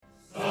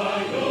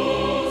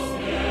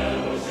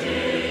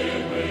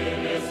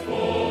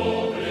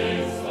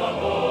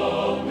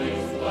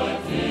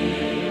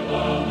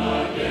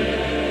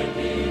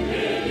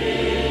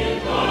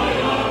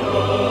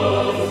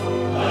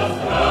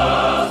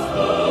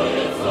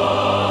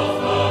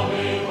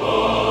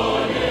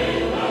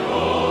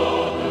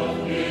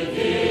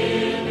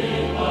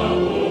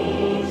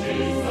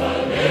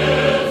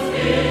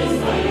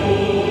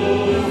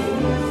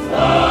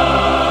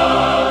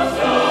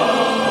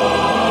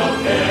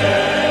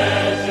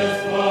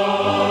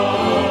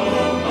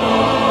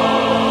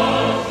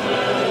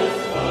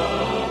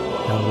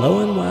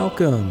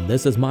Welcome.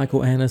 This is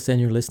Michael Annis,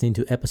 and you're listening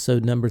to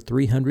episode number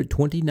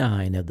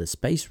 329 of the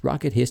Space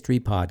Rocket History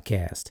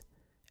Podcast.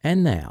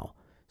 And now,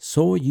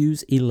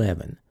 Soyuz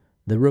 11,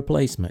 the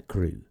replacement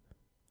crew,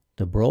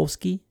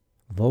 Dubrovsky,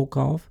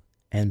 Volkov,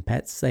 and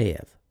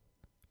Patsayev,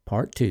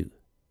 Part 2.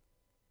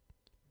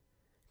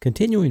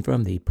 Continuing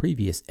from the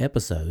previous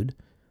episode,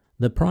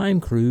 the prime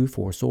crew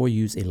for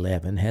Soyuz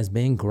 11 has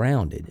been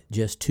grounded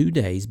just 2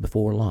 days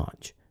before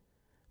launch.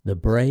 The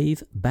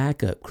brave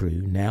backup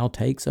crew now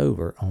takes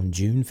over on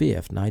June 5,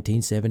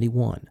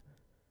 1971.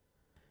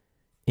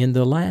 In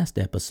the last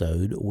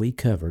episode, we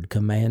covered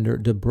Commander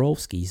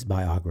Dubrovsky's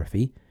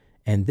biography,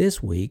 and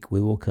this week we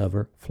will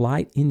cover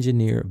Flight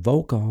Engineer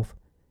Volkov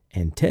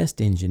and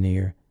Test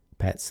Engineer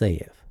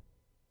Patsayev.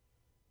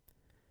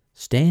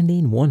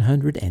 Standing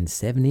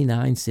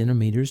 179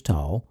 centimeters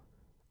tall,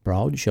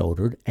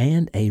 broad-shouldered,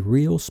 and a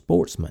real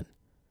sportsman,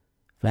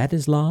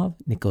 Vladislav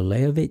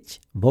Nikolaevich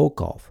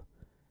Volkov,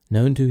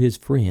 known to his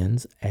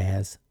friends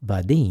as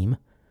Vadim,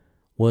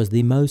 was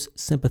the most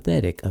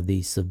sympathetic of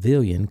the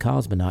civilian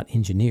cosmonaut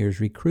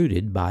engineers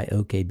recruited by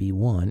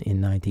OKB-1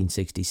 in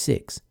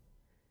 1966.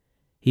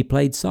 He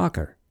played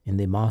soccer in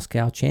the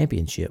Moscow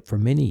Championship for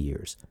many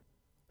years,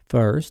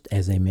 first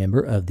as a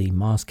member of the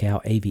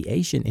Moscow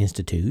Aviation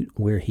Institute,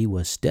 where he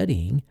was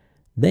studying,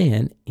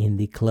 then in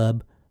the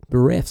club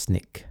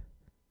Bereznik.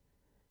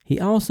 He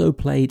also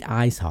played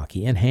ice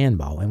hockey and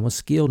handball and was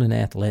skilled in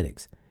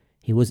athletics.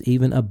 He was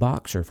even a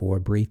boxer for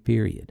a brief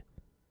period.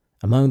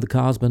 Among the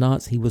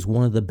cosmonauts, he was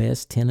one of the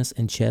best tennis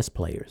and chess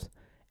players,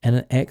 and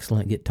an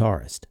excellent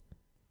guitarist.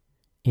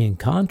 In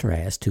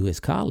contrast to his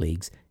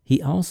colleagues,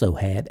 he also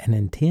had an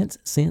intense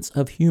sense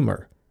of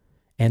humor,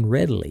 and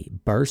readily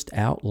burst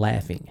out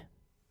laughing.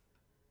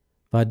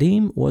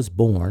 Vadim was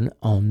born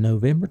on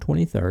November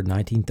 23,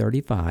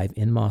 1935,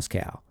 in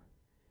Moscow.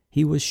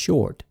 He was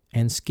short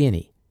and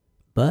skinny,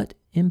 but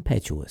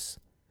impetuous.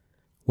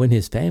 When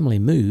his family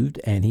moved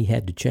and he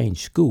had to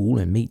change school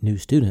and meet new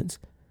students,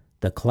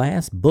 the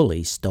class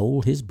bully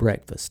stole his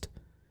breakfast.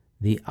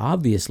 The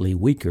obviously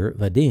weaker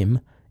Vadim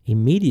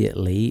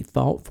immediately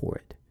fought for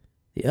it.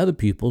 The other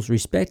pupils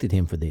respected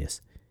him for this.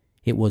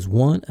 It was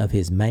one of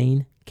his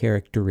main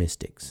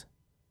characteristics.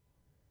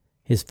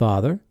 His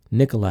father,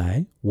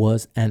 Nikolai,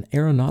 was an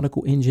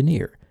aeronautical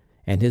engineer,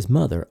 and his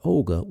mother,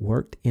 Olga,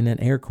 worked in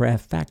an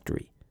aircraft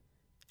factory,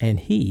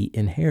 and he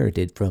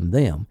inherited from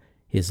them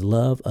his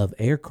love of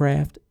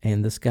aircraft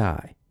and the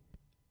sky.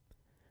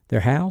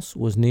 Their house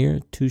was near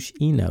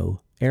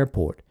Tushino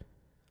Airport,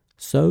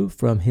 so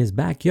from his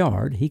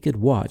backyard he could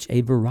watch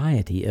a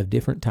variety of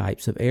different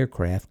types of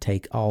aircraft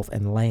take off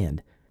and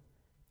land,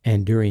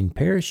 and during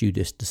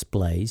parachutist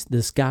displays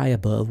the sky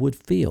above would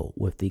fill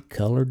with the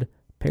colored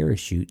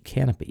parachute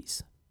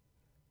canopies.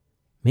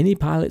 Many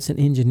pilots and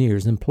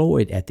engineers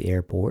employed at the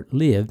airport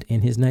lived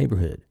in his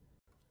neighborhood.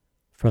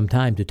 From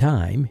time to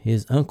time,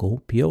 his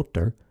uncle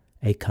Pyotr,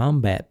 a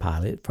combat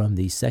pilot from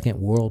the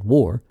Second World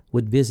War,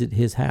 would visit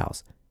his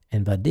house,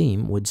 and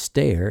Vadim would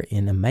stare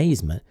in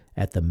amazement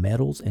at the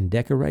medals and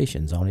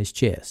decorations on his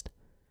chest.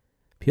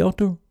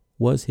 Pyotr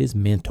was his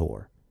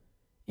mentor.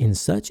 In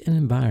such an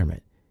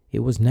environment, it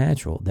was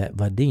natural that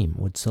Vadim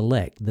would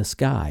select the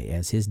sky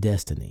as his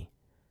destiny.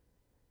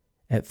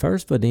 At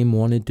first, Vadim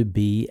wanted to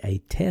be a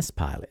test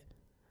pilot,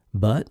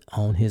 but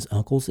on his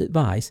uncle's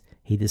advice,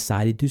 he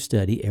decided to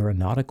study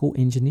aeronautical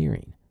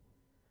engineering.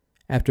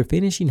 After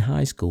finishing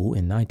high school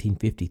in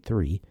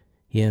 1953,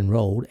 he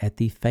enrolled at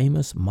the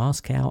famous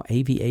Moscow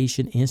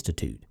Aviation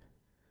Institute,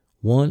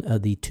 one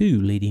of the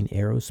two leading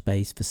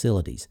aerospace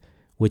facilities,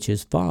 which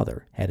his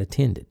father had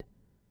attended.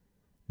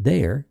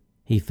 There,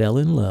 he fell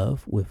in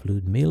love with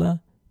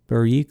Ludmila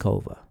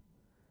Buryakova,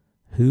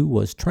 who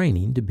was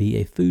training to be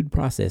a food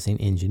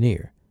processing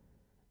engineer.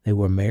 They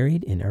were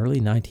married in early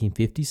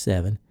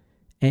 1957,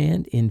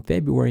 and in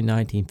February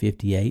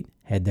 1958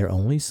 had their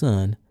only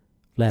son,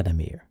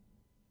 Vladimir.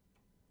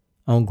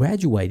 On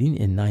graduating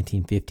in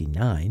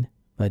 1959,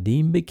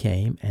 Vadim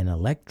became an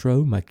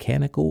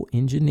electromechanical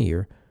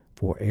engineer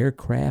for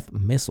aircraft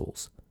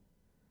missiles.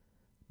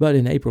 But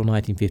in April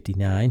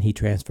 1959, he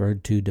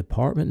transferred to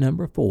Department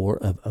No. 4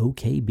 of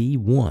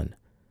OKB-1,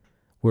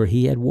 where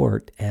he had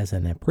worked as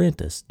an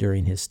apprentice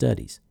during his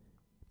studies.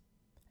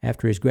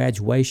 After his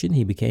graduation,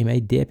 he became a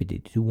deputy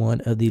to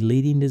one of the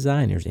leading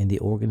designers in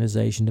the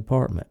organization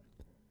department.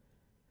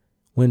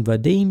 When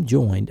Vadim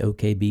joined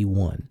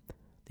OKB-1,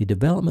 the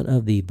development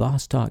of the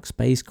Vostok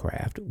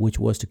spacecraft, which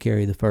was to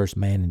carry the first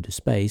man into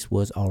space,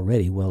 was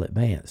already well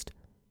advanced.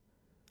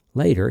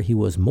 Later, he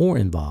was more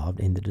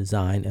involved in the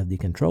design of the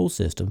control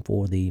system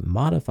for the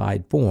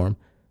modified form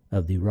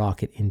of the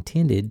rocket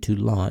intended to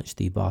launch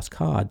the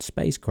Voskhod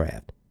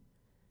spacecraft.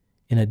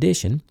 In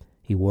addition,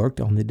 he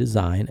worked on the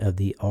design of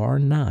the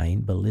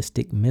R-9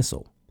 ballistic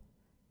missile.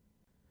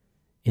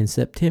 In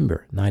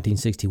September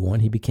 1961,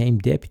 he became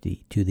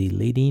deputy to the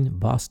leading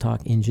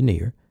Vostok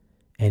engineer,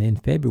 and in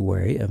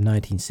February of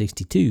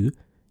 1962,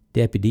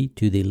 deputy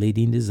to the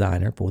leading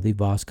designer for the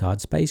Voskhod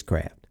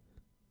spacecraft.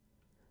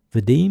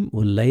 Vadim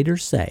would later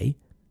say,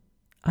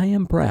 I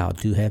am proud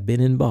to have been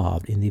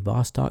involved in the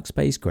Vostok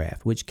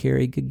spacecraft which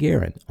carried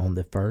Gagarin on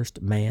the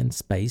first manned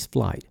space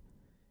flight,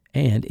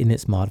 and in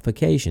its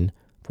modification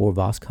for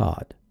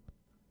Voskhod.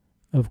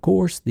 Of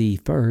course, the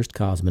first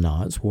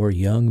cosmonauts were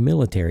young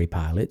military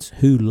pilots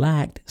who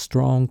lacked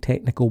strong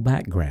technical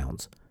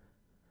backgrounds.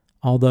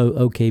 Although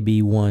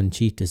OKB-1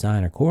 chief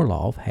designer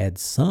Korolev had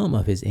some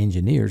of his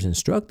engineers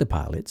instruct the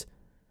pilots,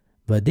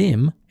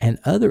 Vadim and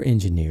other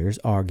engineers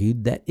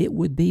argued that it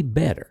would be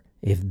better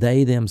if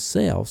they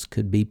themselves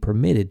could be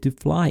permitted to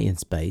fly in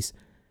space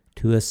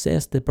to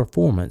assess the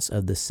performance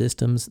of the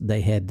systems they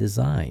had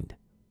designed.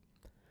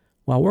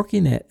 While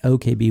working at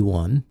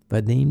OKB-1,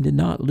 Vadim did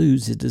not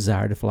lose his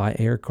desire to fly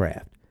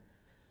aircraft.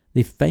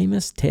 The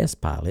famous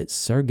test pilots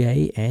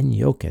Sergei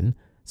Anyokin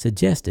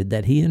suggested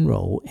that he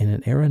enroll in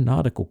an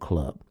aeronautical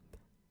club.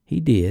 He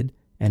did,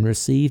 and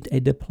received a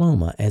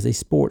diploma as a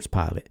sports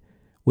pilot,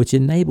 which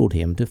enabled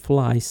him to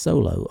fly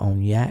solo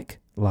on Yak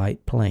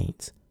light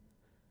planes.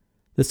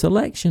 The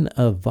selection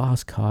of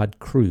Voskhod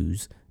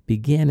crews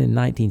began in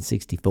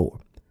 1964.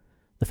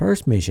 The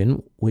first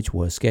mission, which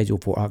was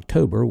scheduled for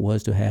October,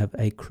 was to have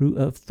a crew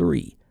of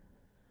 3.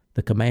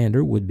 The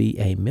commander would be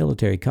a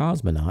military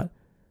cosmonaut,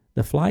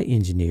 the flight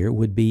engineer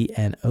would be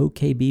an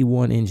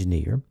OKB-1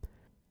 engineer,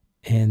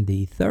 and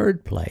the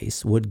third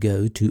place would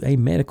go to a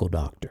medical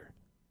doctor.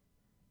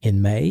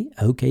 In May,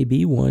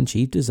 OKB-1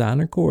 chief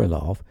designer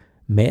Korolev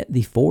met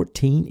the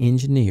 14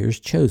 engineers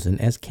chosen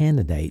as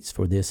candidates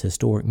for this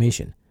historic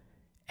mission,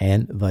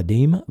 and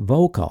Vadim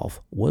Volkov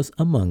was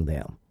among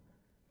them.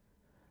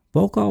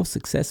 Volkov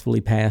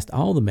successfully passed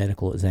all the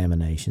medical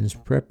examinations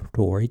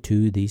preparatory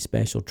to the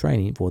special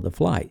training for the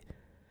flight,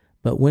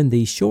 but when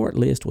the short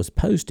list was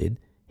posted,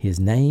 his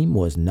name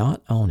was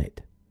not on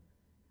it.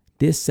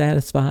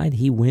 Dissatisfied,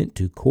 he went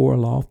to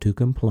Korolev to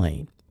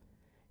complain.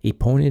 He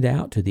pointed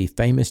out to the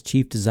famous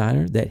chief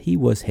designer that he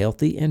was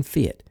healthy and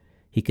fit,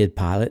 he could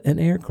pilot an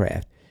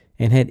aircraft,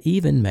 and had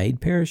even made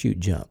parachute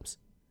jumps.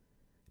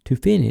 To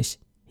finish,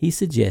 he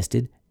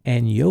suggested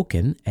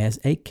Anyokin as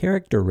a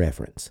character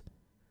reference.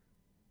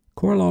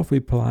 Korolev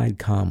replied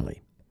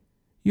calmly,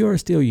 "You are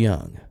still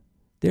young.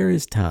 There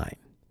is time.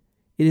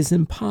 It is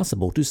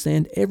impossible to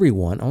send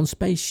everyone on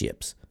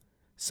spaceships.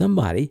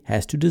 Somebody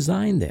has to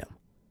design them."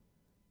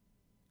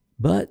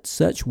 But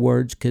such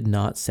words could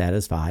not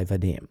satisfy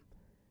Vadim.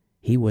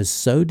 He was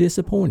so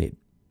disappointed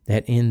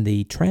that in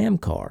the tram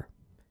car,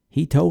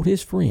 he told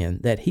his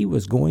friend that he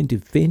was going to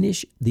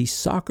finish the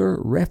soccer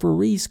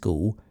referee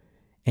school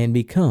and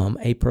become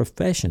a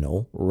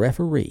professional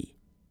referee.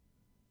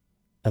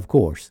 Of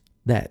course,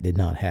 that did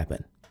not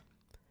happen.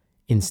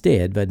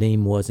 Instead,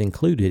 Vadim was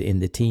included in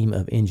the team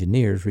of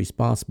engineers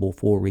responsible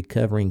for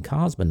recovering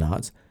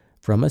cosmonauts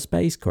from a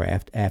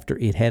spacecraft after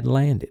it had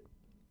landed.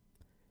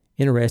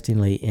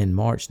 Interestingly, in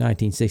March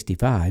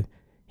 1965,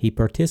 he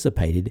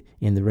participated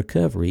in the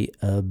recovery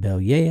of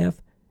Belyaev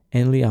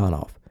and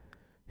Leonov,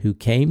 who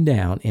came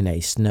down in a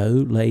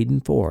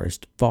snow-laden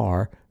forest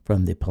far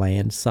from the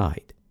planned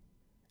site.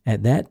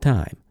 At that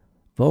time,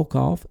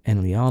 Volkov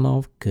and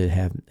Leonov could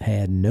have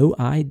had no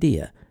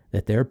idea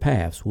that their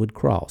paths would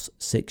cross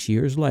 6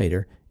 years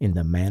later in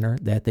the manner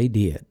that they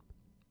did.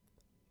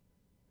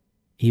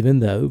 Even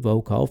though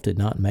Volkov did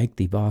not make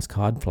the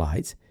Voskhod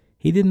flights,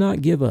 he did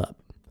not give up.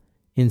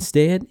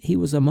 Instead, he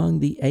was among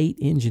the 8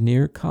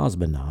 engineer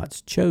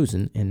cosmonauts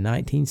chosen in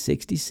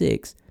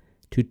 1966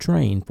 to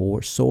train for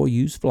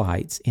Soyuz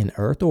flights in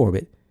Earth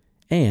orbit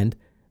and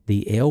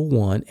the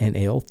L-1 and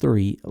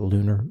L-3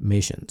 lunar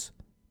missions.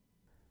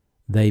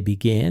 They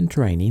began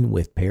training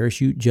with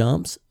parachute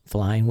jumps,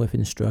 flying with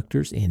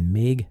instructors in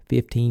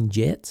MiG-15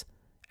 jets,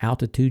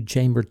 altitude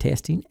chamber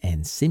testing,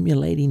 and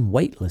simulating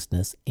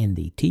weightlessness in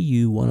the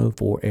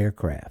Tu-104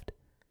 aircraft.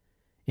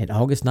 In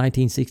August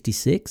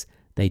 1966,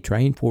 they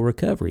trained for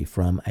recovery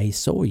from a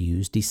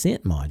Soyuz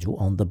descent module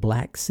on the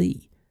Black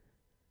Sea.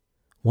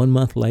 1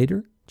 month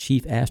later,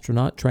 Chief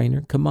Astronaut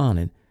Trainer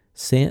Kamanin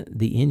sent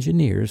the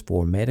engineers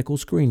for medical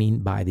screening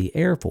by the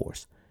Air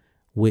Force,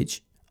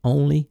 which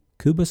only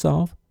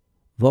Kubasov,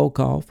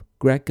 Volkov,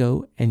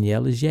 Greco, and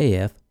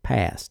Yelizhev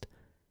passed.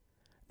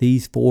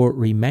 These 4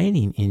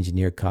 remaining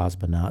engineer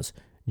cosmonauts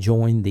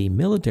joined the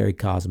military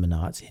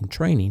cosmonauts in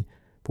training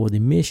for the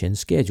mission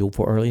scheduled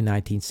for early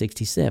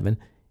 1967,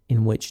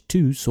 in which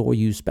 2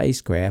 Soyuz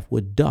spacecraft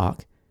would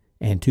dock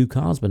and 2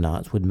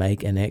 cosmonauts would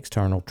make an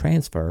external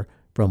transfer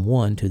from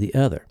one to the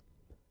other.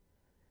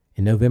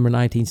 In November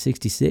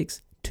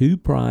 1966, 2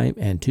 prime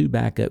and 2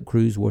 backup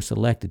crews were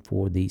selected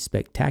for the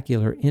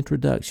spectacular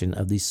introduction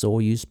of the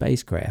Soyuz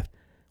spacecraft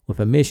with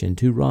a mission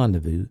to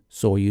rendezvous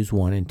Soyuz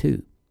 1 and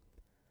 2.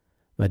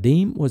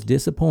 Vadim was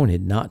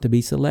disappointed not to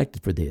be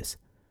selected for this,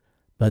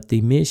 but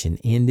the mission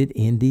ended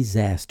in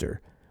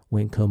disaster.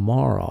 When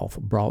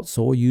Komarov brought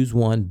Soyuz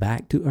 1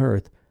 back to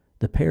Earth,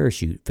 the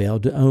parachute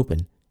failed to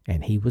open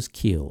and he was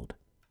killed.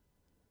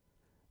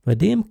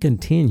 Vadim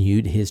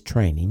continued his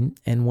training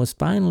and was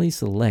finally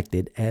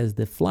selected as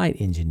the flight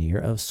engineer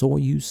of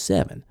Soyuz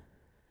 7,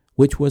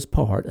 which was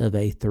part of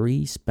a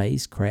 3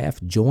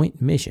 spacecraft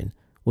joint mission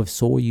with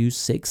Soyuz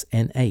 6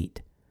 and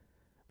 8.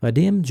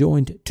 Vadim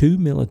joined two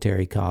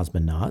military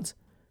cosmonauts,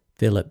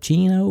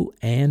 Filipchenko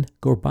and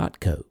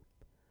Gorbatko.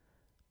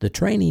 The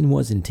training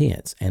was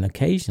intense, and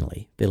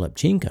occasionally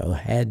Filipchenko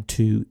had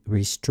to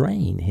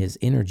restrain his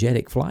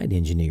energetic flight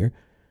engineer,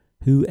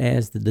 who,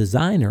 as the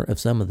designer of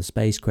some of the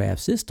spacecraft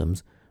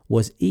systems,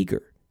 was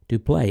eager to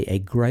play a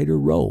greater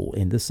role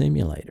in the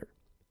simulator.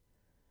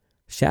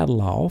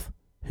 Shatilov,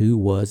 who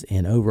was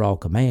in overall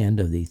command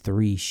of the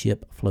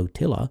three-ship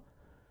flotilla,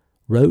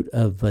 wrote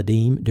of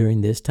Vadim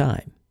during this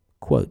time,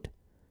 quote,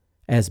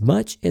 "As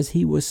much as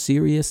he was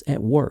serious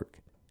at work,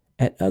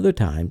 at other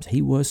times he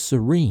was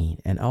serene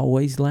and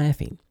always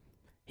laughing.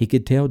 He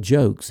could tell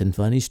jokes and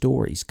funny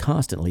stories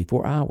constantly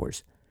for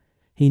hours.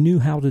 He knew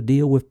how to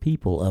deal with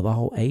people of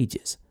all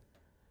ages.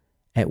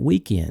 At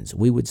weekends,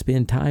 we would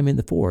spend time in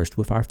the forest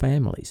with our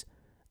families.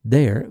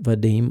 There,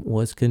 Vadim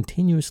was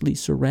continuously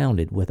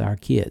surrounded with our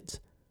kids.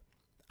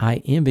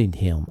 I envied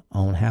him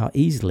on how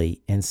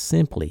easily and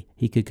simply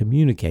he could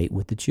communicate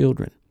with the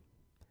children.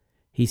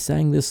 He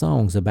sang the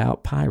songs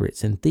about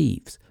pirates and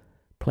thieves,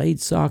 played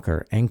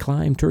soccer, and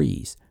climbed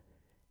trees.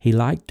 He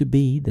liked to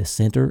be the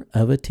center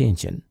of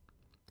attention.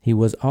 He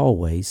was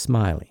always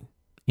smiling."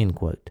 End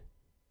quote.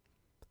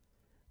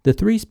 The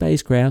three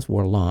spacecrafts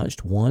were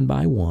launched one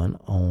by one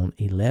on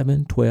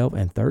 11, 12,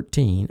 and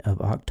 13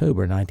 of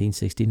October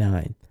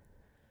 1969.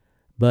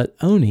 But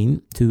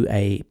owing to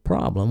a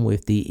problem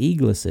with the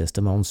Eagle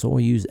system on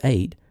Soyuz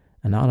 8,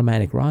 an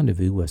automatic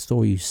rendezvous with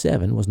Soyuz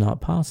 7 was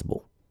not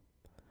possible.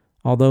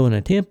 Although an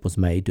attempt was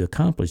made to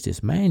accomplish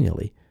this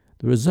manually,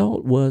 the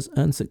result was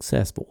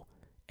unsuccessful,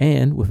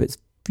 and with its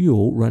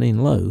fuel running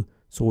low,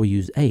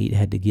 Soyuz 8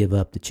 had to give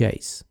up the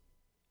chase.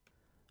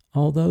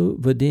 Although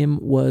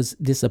Vadim was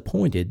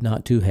disappointed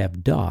not to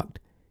have docked,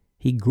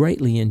 he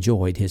greatly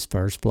enjoyed his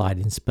first flight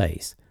in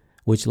space,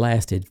 which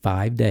lasted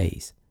 5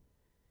 days.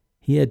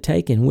 He had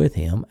taken with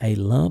him a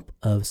lump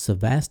of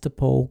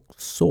Sevastopol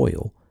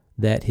soil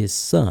that his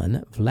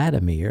son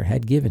Vladimir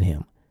had given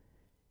him.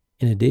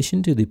 In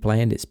addition to the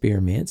planned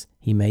experiments,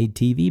 he made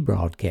TV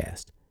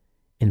broadcasts.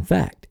 In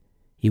fact,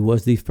 he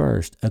was the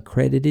first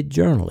accredited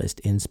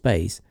journalist in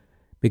space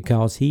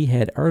because he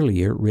had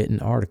earlier written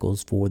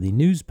articles for the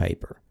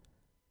newspaper,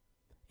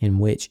 in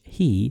which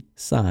he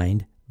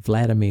signed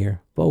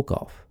Vladimir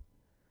Volkov.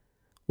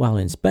 While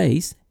in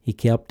space, he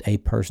kept a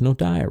personal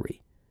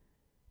diary.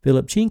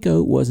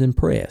 Filipchenko was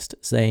impressed,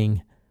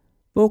 saying,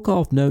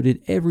 "Volkov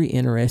noted every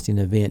interesting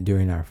event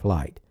during our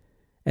flight,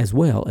 as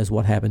well as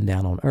what happened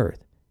down on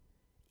Earth.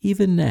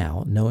 Even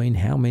now, knowing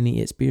how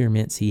many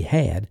experiments he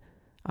had,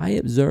 I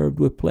observed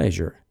with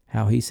pleasure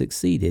how he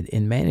succeeded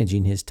in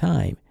managing his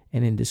time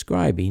and in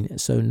describing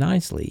so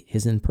nicely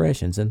his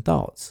impressions and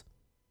thoughts."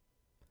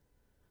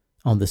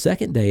 On the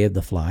second day of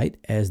the flight,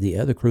 as the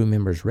other crew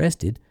members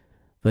rested,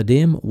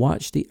 Vadim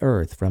watched the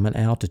Earth from an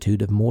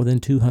altitude of more than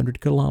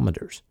 200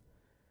 kilometers.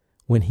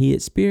 When he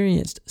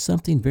experienced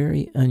something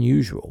very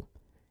unusual,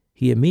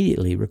 he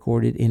immediately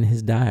recorded in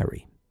his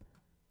diary,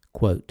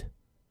 quote,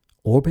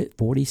 "Orbit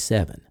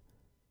 47.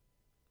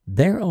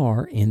 There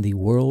are in the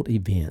world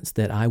events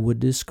that I would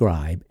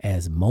describe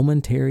as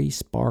momentary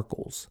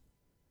sparkles,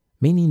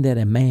 meaning that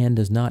a man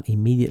does not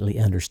immediately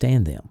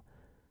understand them.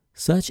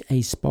 Such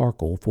a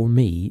sparkle for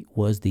me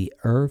was the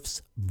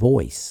Earth's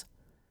voice.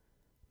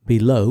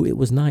 Below it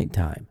was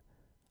nighttime.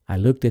 I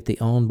looked at the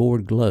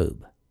onboard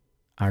globe.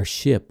 Our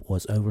ship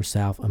was over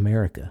South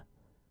America.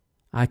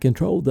 I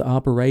controlled the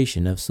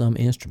operation of some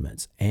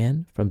instruments,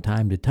 and from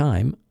time to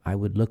time I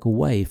would look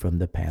away from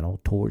the panel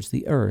towards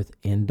the Earth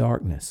in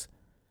darkness.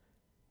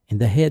 In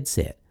the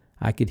headset,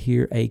 I could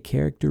hear a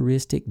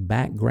characteristic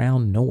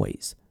background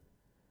noise.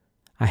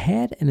 I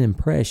had an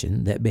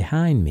impression that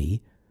behind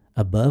me,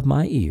 above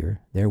my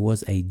ear, there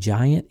was a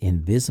giant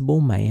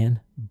invisible man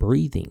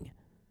breathing.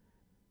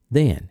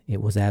 Then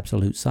it was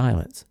absolute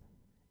silence,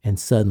 and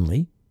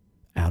suddenly,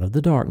 out of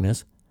the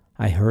darkness,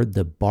 I heard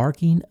the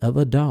barking of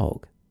a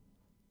dog.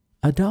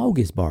 A dog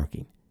is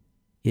barking.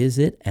 Is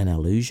it an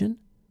illusion?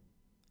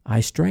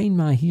 I strained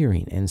my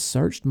hearing and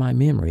searched my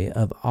memory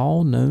of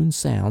all known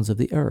sounds of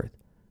the earth.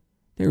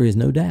 There is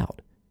no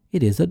doubt.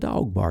 It is a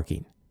dog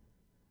barking.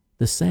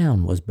 The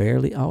sound was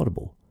barely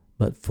audible,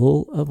 but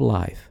full of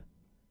life.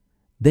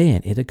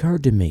 Then it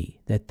occurred to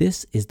me that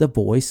this is the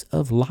voice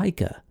of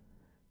Laika.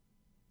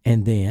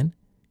 And then,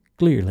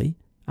 clearly,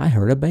 I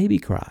heard a baby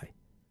cry.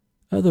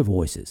 Other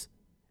voices,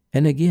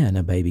 and again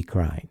a baby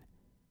crying.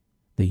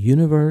 The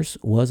universe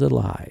was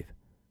alive.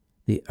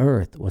 The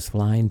earth was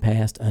flying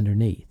past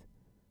underneath.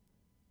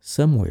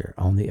 Somewhere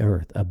on the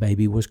earth a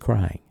baby was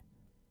crying.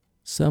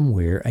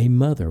 Somewhere a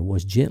mother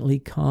was gently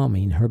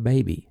calming her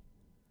baby.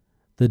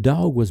 The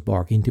dog was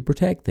barking to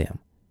protect them.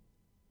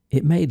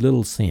 It made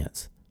little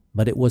sense,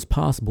 but it was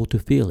possible to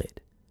feel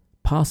it.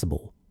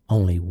 Possible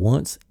only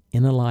once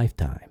in a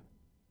lifetime.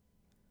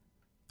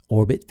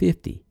 Orbit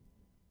 50.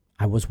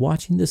 I was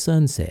watching the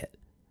sunset.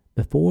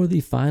 Before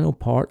the final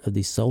part of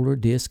the solar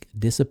disk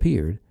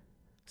disappeared,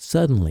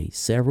 suddenly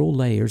several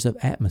layers of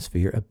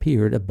atmosphere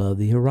appeared above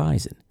the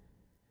horizon.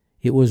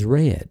 It was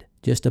red,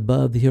 just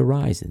above the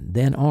horizon,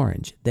 then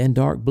orange, then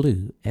dark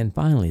blue, and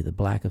finally the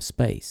black of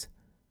space.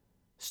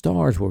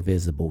 Stars were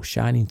visible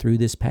shining through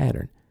this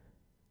pattern.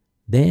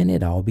 Then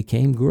it all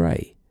became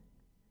gray.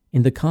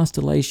 In the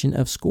constellation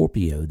of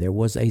Scorpio, there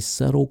was a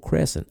subtle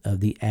crescent of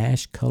the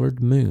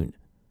ash-colored moon.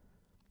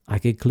 I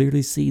could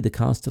clearly see the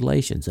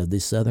constellations of the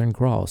Southern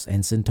Cross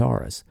and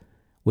Centaurus,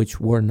 which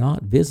were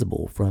not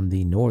visible from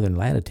the northern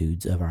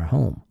latitudes of our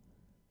home.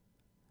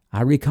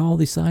 I recall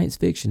the science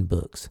fiction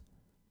books.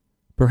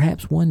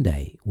 Perhaps one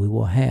day we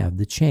will have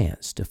the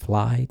chance to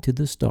fly to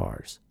the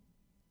stars."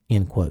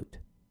 End quote.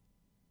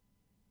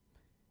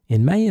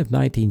 In May of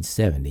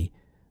 1970,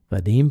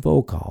 Vadim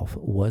Volkov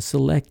was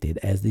selected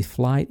as the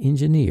flight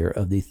engineer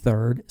of the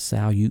third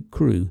Salyut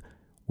crew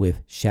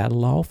with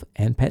Shatilov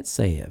and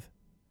Patsayev.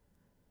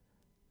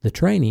 The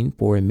training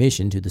for a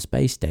mission to the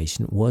space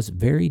station was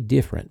very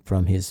different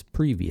from his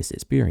previous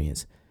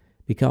experience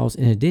because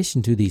in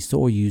addition to the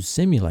Soyuz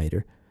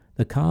simulator,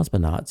 the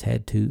cosmonauts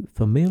had to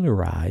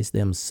familiarize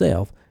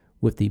themselves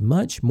with the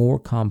much more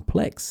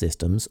complex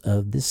systems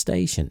of the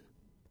station.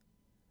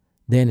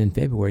 Then in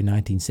February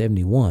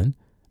 1971,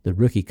 the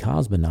rookie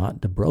cosmonaut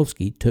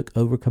Dabrowski took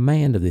over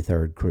command of the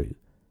third crew.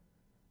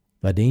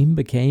 Vadim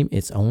became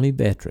its only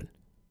veteran.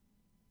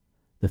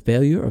 The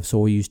failure of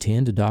Soyuz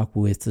 10 to dock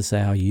with the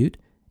Salyut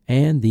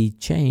and the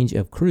change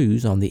of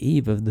crews on the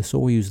eve of the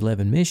Soyuz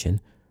 11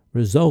 mission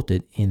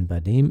resulted in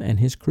Vadim and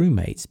his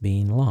crewmates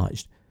being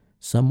launched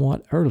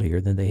somewhat earlier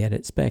than they had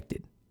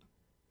expected.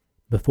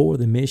 Before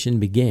the mission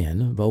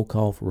began,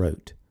 Volkov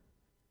wrote,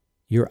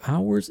 "Your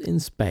hours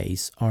in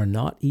space are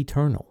not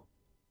eternal.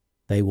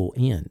 They will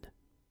end.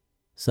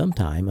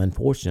 Sometime,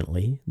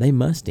 unfortunately, they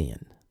must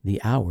end,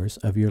 the hours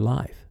of your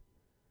life.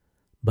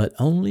 But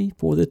only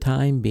for the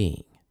time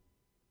being.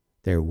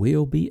 There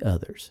will be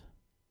others."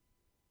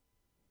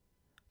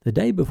 The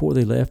day before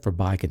they left for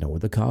Baikonur,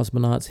 the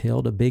cosmonauts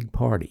held a big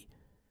party.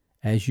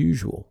 As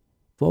usual,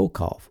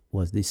 Volkov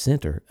was the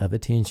center of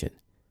attention.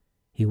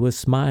 He was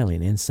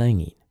smiling and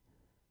singing.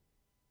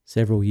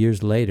 Several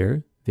years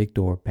later,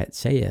 Viktor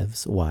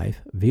Patsayev's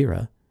wife,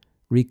 Vera,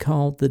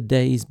 recalled the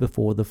days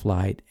before the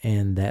flight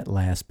and that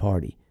last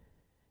party,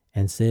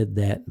 and said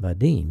that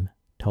Vadim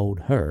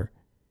told her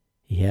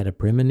he had a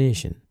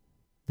premonition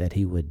that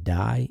he would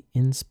die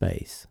in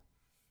space.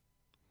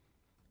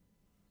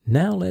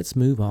 Now let's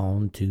move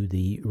on to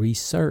the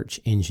research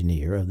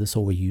engineer of the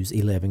Soyuz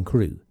 11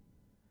 crew,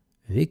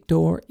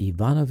 Viktor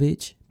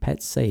Ivanovich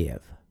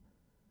Patsayev.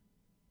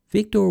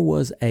 Viktor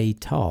was a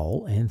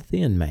tall and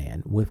thin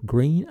man with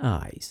green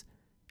eyes,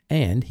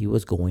 and he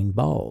was going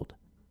bald.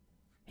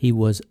 He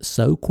was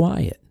so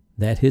quiet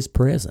that his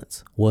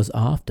presence was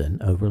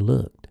often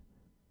overlooked.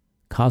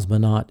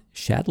 Cosmonaut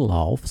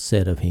Shatilov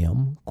said of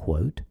him,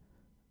 quote,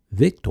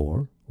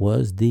 "Viktor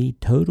was the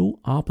total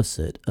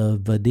opposite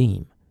of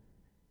Vadim.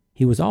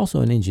 He was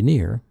also an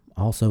engineer,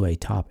 also a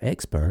top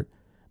expert,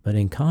 but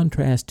in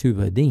contrast to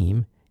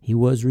Vadim, he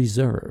was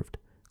reserved,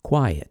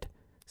 quiet,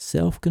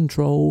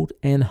 self-controlled,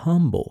 and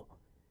humble.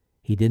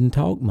 He didn't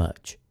talk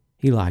much.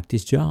 He liked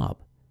his job.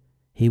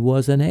 He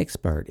was an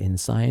expert in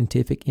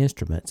scientific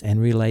instruments and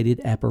related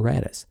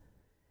apparatus.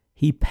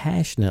 He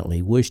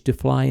passionately wished to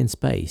fly in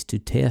space to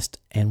test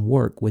and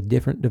work with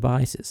different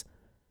devices,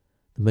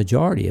 the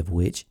majority of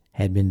which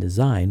had been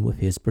designed with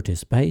his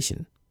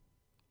participation.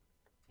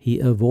 He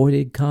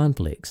avoided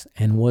conflicts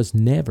and was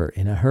never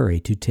in a hurry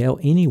to tell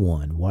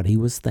anyone what he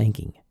was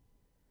thinking.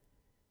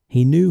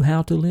 He knew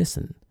how to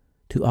listen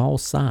to all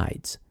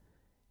sides.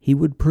 He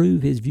would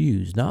prove his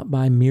views not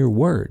by mere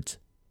words,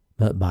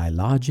 but by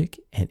logic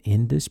and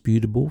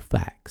indisputable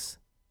facts."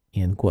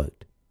 End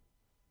quote.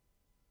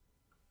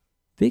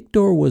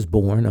 Viktor was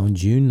born on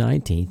June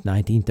 19,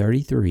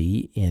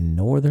 1933 in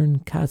northern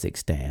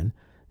Kazakhstan,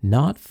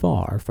 not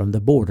far from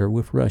the border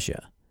with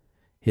Russia.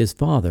 His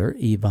father,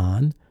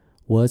 Ivan,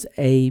 was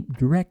a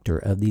director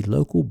of the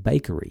local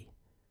bakery.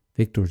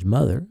 Viktor's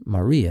mother,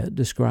 Maria,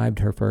 described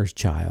her first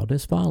child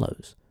as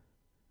follows.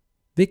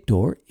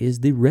 "Viktor is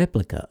the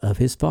replica of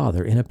his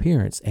father in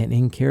appearance and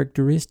in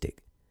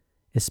characteristic,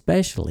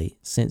 especially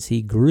since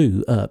he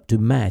grew up to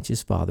match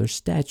his father's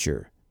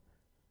stature.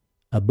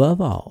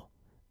 Above all,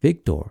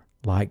 Viktor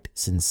liked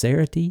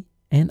sincerity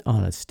and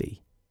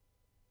honesty."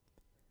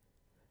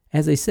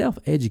 As a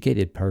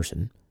self-educated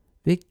person,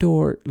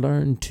 Viktor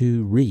learned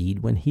to read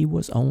when he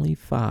was only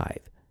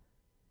 5.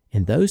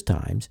 In those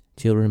times,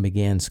 children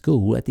began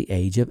school at the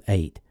age of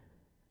 8,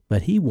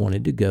 but he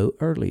wanted to go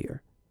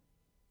earlier.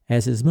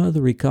 As his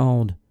mother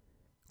recalled,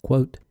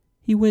 quote,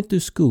 "He went to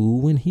school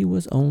when he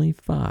was only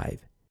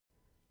 5.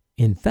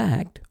 In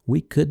fact,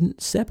 we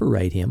couldn't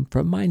separate him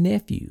from my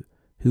nephew,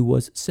 who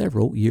was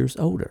several years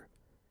older.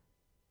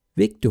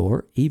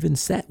 Viktor even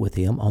sat with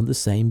him on the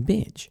same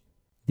bench.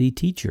 The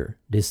teacher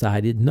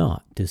decided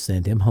not to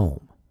send him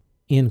home."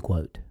 End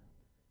quote.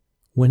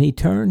 When he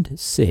turned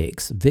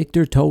 6,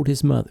 Viktor told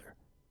his mother,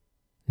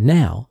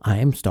 "Now I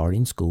am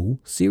starting school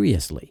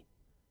seriously."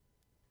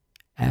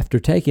 After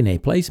taking a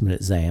placement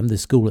exam, the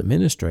school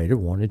administrator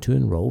wanted to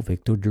enroll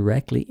Viktor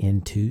directly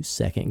into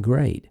 2nd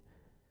grade.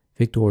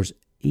 Viktor's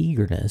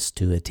eagerness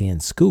to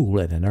attend school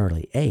at an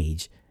early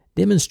age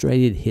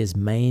demonstrated his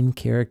main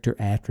character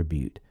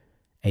attribute,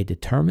 a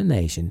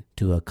determination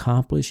to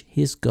accomplish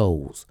his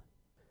goals.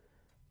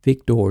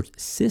 Victor's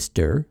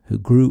sister, who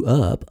grew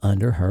up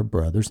under her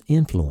brother's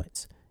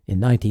influence. In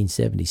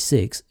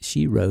 1976,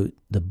 she wrote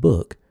the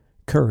book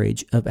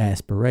Courage of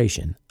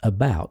Aspiration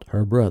about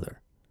her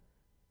brother.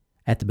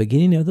 At the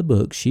beginning of the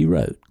book, she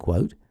wrote,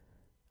 quote,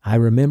 "I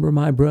remember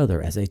my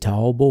brother as a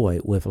tall boy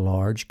with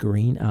large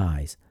green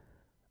eyes,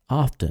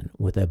 often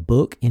with a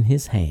book in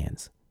his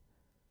hands.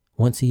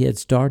 Once he had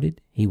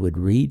started, he would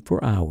read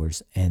for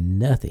hours, and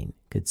nothing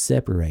could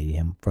separate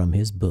him from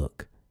his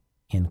book."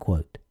 End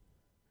quote.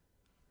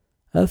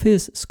 Of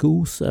his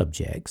school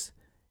subjects,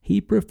 he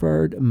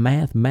preferred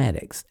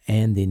mathematics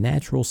and the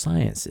natural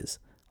sciences,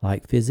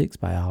 like physics,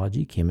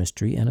 biology,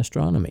 chemistry, and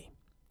astronomy.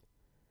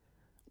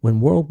 When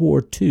World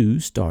War II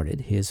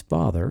started, his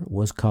father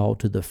was called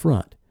to the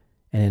front,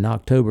 and in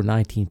October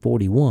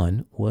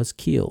 1941 was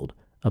killed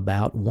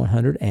about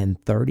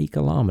 130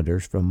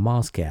 kilometers from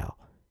Moscow.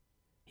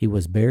 He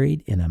was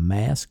buried in a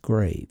mass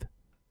grave.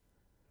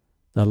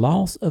 The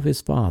loss of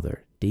his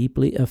father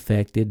deeply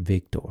affected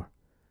Victor,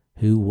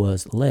 who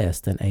was less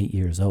than 8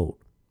 years old.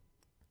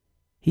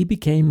 He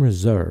became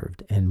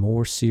reserved and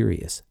more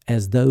serious,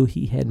 as though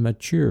he had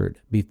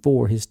matured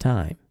before his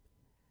time.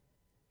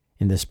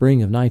 In the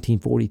spring of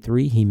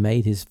 1943, he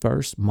made his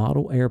first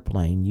model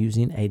airplane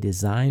using a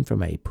design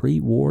from a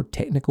pre-war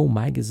technical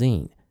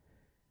magazine.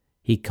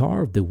 He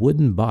carved the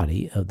wooden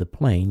body of the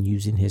plane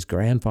using his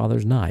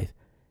grandfather's knife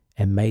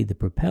and made the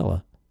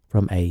propeller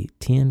from a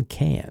tin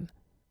can.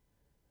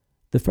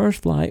 The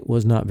first flight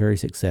was not very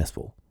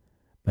successful,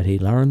 but he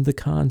learned the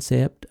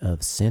concept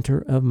of center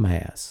of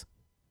mass.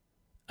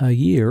 A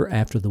year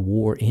after the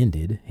war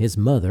ended, his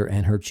mother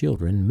and her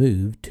children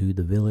moved to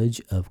the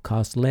village of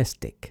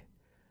Koslestik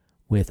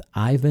with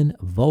Ivan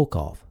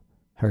Volkov,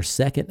 her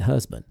second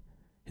husband,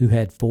 who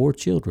had 4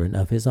 children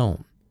of his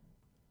own.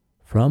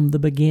 From the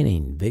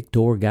beginning,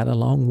 Victor got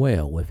along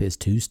well with his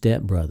 2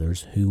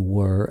 stepbrothers who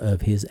were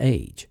of his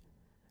age.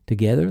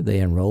 Together, they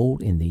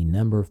enrolled in the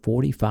number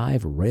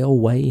 45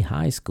 Railway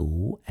High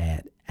School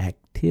at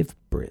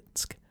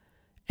Aktivbritsk,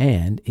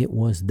 and it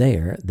was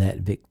there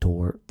that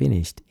Victor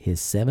finished his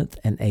 7th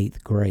and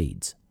 8th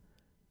grades.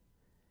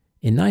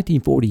 In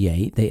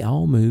 1948, they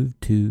all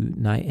moved to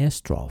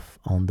Dniestrovsk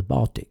on the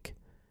Baltic.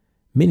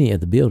 Many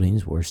of the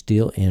buildings were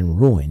still in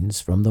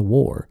ruins from the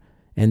war,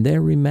 and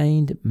there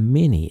remained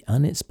many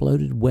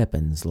unexploded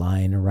weapons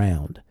lying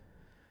around.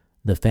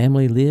 The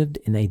family lived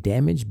in a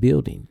damaged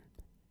building.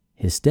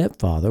 His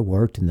stepfather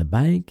worked in the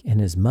bank and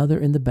his mother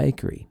in the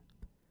bakery.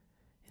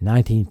 In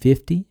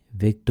 1950,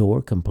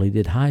 Victor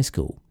completed high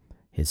school.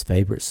 His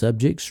favorite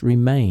subjects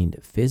remained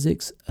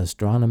physics,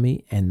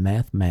 astronomy, and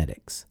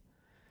mathematics.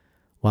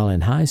 While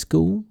in high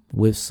school,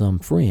 with some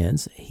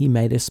friends, he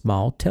made a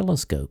small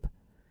telescope.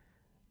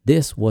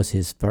 This was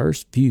his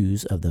first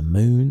views of the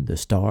moon, the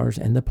stars,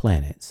 and the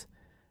planets.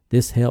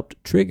 This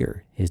helped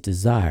trigger his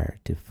desire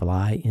to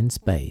fly in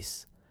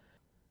space.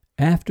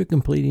 After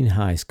completing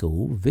high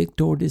school,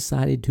 Victor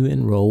decided to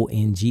enroll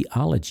in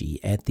geology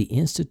at the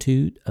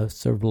Institute of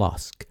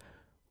Sverdlovsk.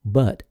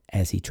 But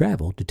as he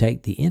traveled to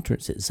take the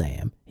entrance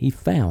exam, he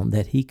found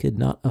that he could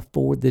not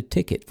afford the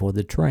ticket for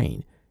the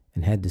train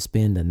and had to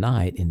spend the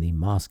night in the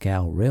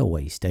Moscow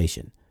railway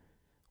station,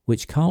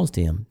 which caused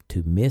him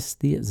to miss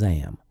the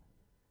exam.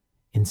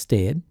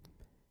 Instead,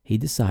 he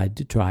decided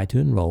to try to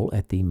enroll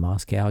at the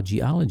Moscow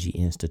Geology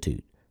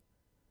Institute,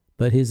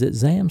 but his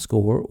exam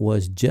score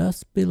was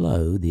just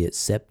below the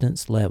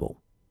acceptance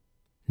level.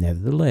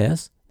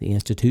 Nevertheless, the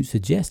institute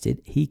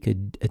suggested he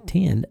could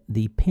attend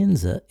the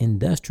Penza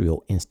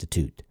Industrial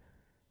Institute.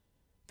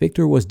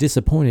 Victor was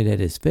disappointed at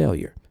his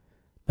failure,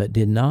 but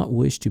did not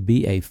wish to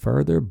be a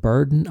further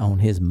burden on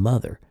his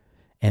mother,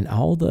 and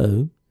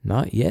although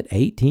not yet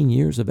 18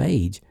 years of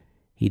age,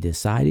 he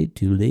decided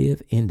to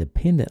live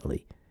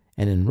independently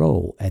and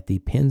enroll at the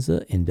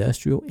Penza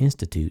Industrial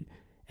Institute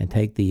and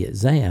take the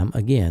exam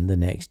again the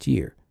next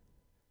year.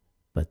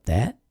 But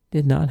that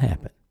did not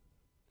happen.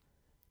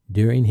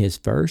 During his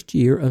first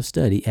year of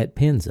study at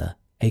Penza,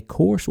 a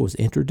course was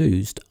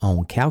introduced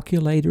on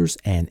calculators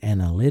and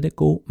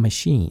analytical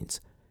machines.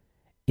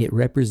 It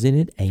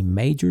represented a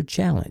major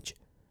challenge,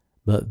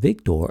 but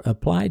Victor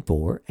applied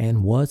for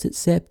and was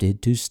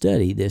accepted to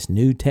study this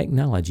new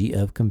technology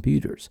of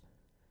computers.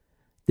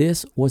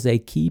 This was a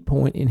key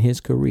point in his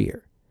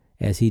career,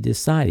 as he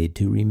decided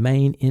to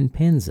remain in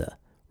Penza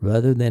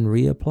rather than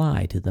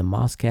reapply to the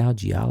Moscow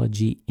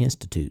Geology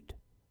Institute.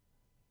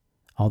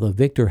 Although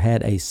Victor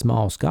had a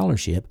small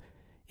scholarship,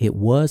 it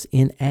was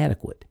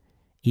inadequate,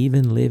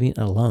 even living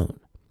alone.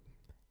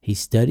 He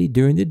studied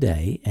during the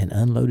day and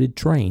unloaded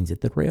trains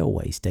at the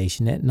railway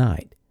station at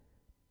night.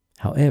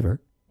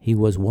 However, he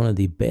was one of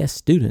the best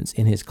students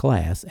in his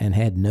class and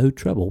had no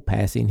trouble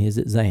passing his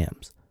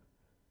exams.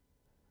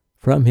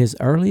 From his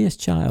earliest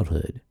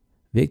childhood,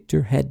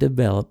 Victor had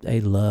developed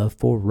a love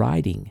for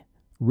writing,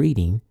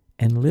 reading,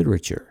 and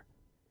literature.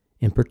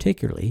 In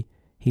particular,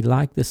 he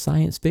liked the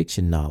science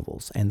fiction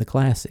novels and the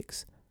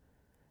classics.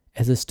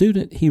 As a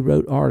student, he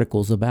wrote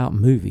articles about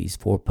movies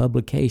for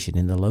publication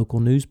in the local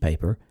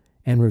newspaper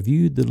and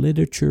reviewed the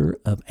literature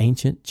of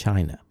ancient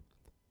China.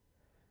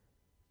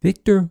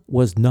 Victor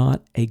was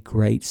not a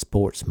great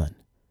sportsman.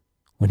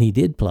 When he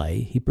did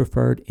play, he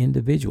preferred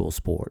individual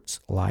sports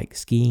like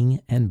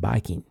skiing and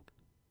biking.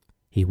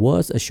 He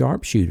was a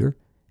sharpshooter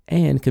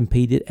and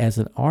competed as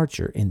an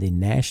archer in the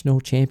national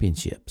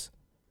championships.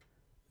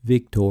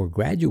 Victor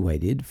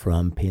graduated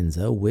from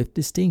Penza with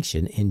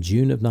distinction in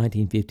June of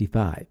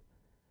 1955.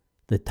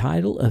 The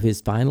title of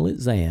his final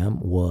exam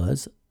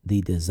was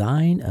The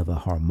Design of a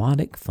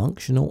Harmonic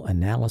Functional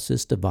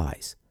Analysis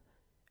Device,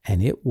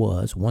 and it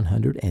was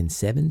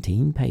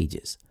 117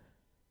 pages.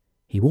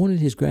 He wanted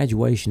his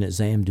graduation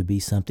exam to be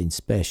something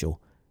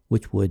special,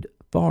 which would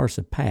far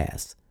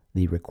surpass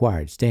the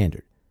required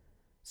standard.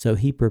 So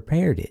he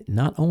prepared it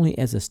not only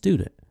as a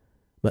student,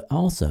 but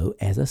also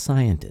as a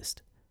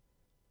scientist.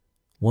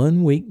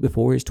 1 week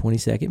before his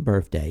 22nd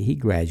birthday, he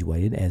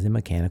graduated as a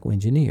mechanical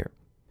engineer.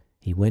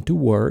 He went to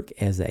work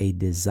as a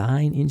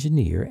design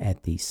engineer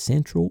at the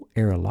Central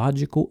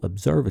Aerological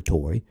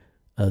Observatory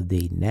of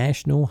the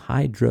National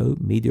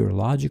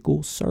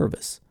Hydrometeorological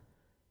Service.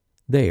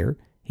 There,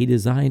 he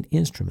designed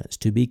instruments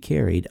to be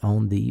carried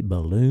on the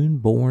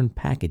balloon-borne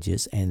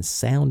packages and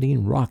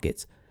sounding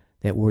rockets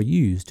that were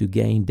used to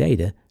gain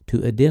data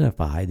to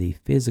identify the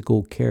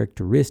physical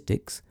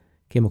characteristics,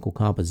 chemical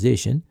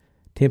composition,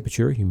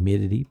 temperature,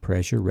 humidity,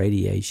 pressure,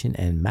 radiation,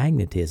 and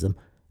magnetism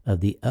of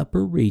the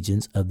upper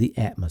regions of the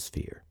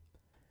atmosphere.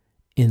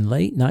 In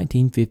late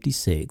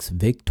 1956,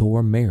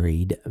 Victor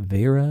married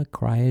Vera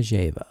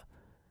Krajeva.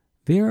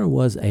 Vera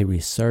was a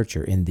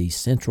researcher in the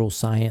Central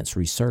Science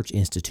Research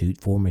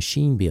Institute for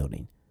Machine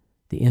Building.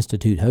 The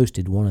institute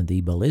hosted one of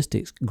the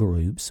ballistics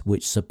groups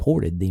which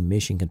supported the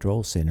Mission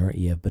Control Center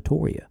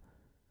Yevpatoria.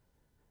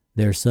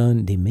 Their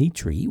son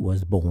Dmitry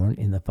was born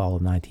in the fall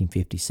of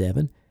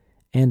 1957,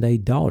 and a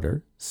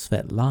daughter,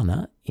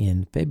 Svetlana,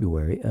 in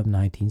February of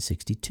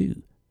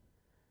 1962.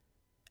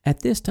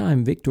 At this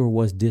time, Victor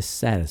was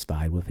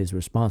dissatisfied with his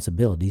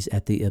responsibilities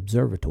at the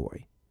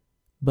observatory,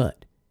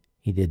 but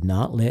he did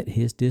not let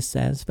his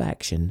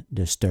dissatisfaction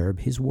disturb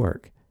his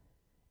work.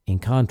 In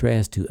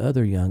contrast to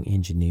other young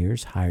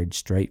engineers hired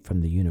straight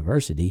from the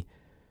university,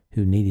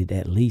 who needed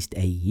at least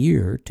a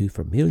year to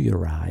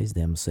familiarize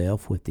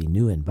themselves with the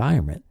new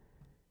environment,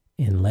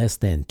 in less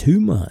than 2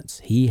 months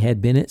he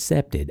had been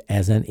accepted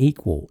as an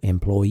equal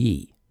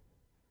employee.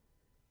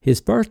 His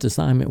first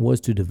assignment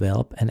was to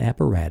develop an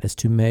apparatus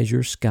to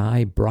measure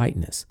sky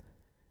brightness,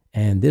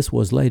 and this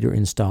was later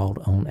installed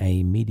on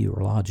a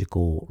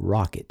meteorological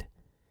rocket.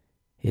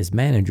 His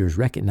managers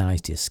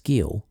recognized his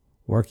skill,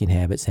 working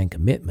habits, and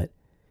commitment,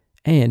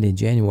 and in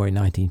January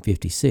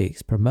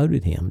 1956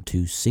 promoted him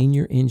to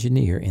senior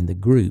engineer in the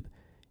group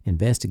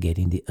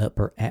investigating the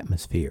upper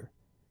atmosphere.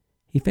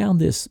 He found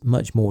this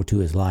much more to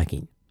his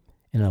liking.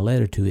 In a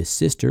letter to his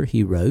sister,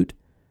 he wrote,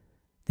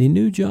 "The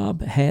new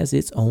job has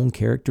its own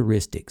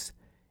characteristics.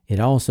 It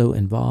also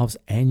involves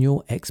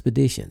annual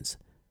expeditions.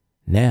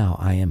 Now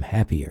I am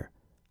happier.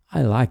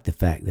 I like the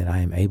fact that I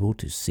am able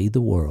to see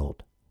the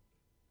world."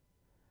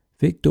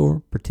 Victor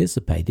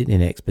participated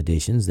in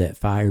expeditions that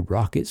fired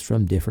rockets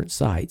from different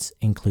sites,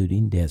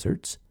 including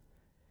deserts.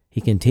 He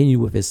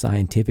continued with his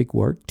scientific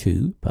work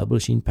too,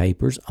 publishing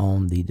papers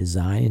on the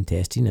design and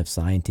testing of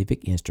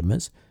scientific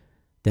instruments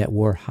that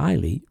were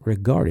highly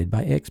regarded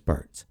by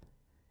experts.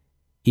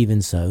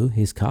 Even so,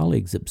 his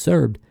colleagues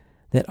observed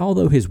that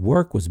although his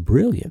work was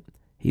brilliant,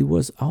 he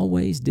was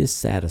always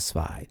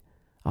dissatisfied,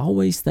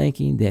 always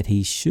thinking that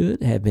he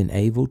should have been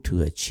able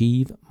to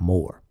achieve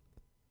more.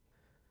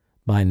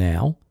 By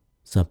now,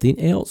 something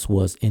else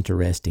was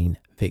interesting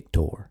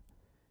Victor.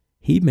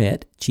 He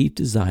met chief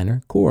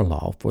designer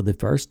Korolev for the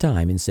first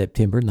time in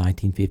September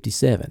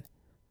 1957.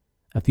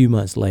 A few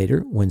months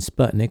later, when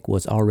Sputnik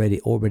was already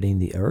orbiting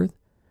the Earth,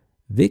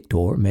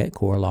 Victor met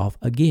Korolev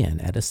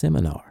again at a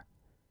seminar.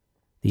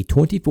 The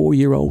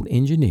 24-year-old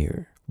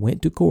engineer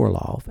went to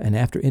Korolev and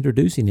after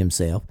introducing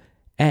himself,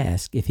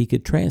 asked if he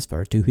could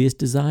transfer to his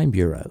design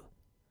bureau.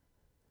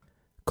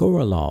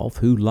 Korolev,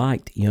 who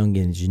liked young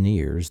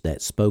engineers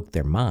that spoke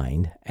their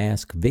mind,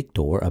 asked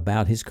Victor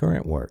about his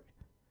current work.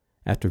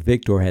 After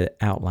Victor had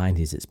outlined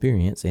his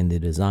experience in the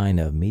design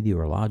of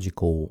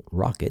meteorological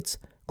rockets,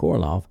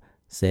 Korolev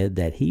said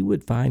that he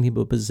would find him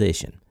a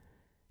position.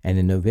 And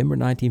in November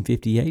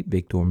 1958,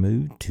 Victor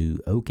moved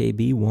to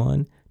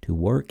OKB-1 to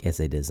work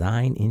as a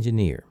design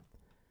engineer.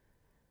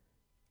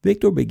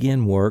 Victor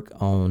began work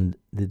on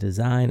the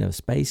design of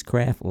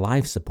spacecraft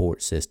life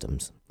support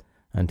systems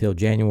until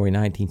January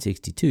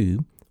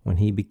 1962, when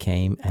he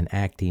became an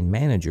acting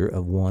manager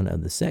of one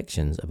of the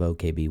sections of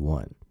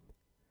OKB-1.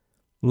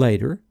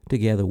 Later,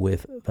 together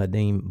with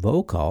Vadim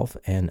Volkov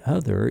and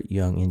other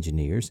young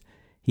engineers,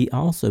 he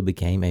also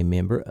became a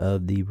member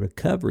of the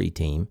recovery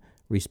team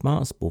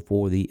responsible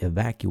for the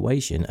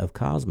evacuation of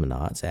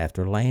cosmonauts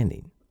after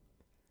landing.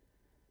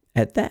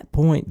 At that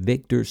point,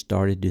 Victor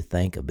started to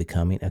think of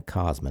becoming a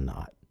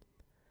cosmonaut.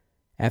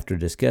 After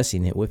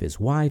discussing it with his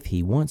wife,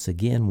 he once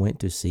again went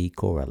to see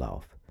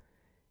Korolev.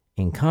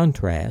 In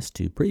contrast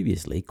to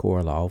previously,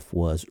 Korolev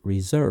was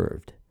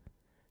reserved.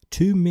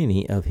 Too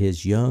many of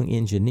his young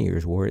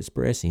engineers were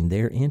expressing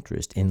their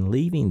interest in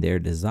leaving their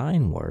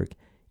design work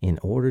in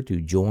order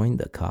to join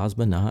the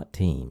cosmonaut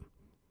team.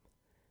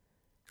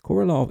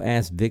 Korolev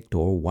asked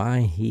Viktor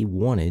why he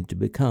wanted to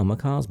become a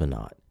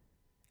cosmonaut.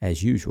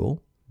 As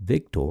usual,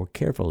 Viktor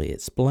carefully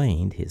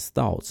explained his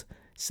thoughts,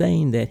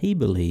 saying that he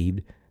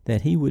believed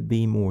that he would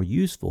be more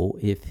useful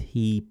if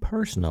he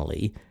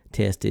personally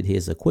tested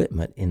his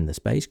equipment in the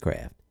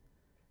spacecraft.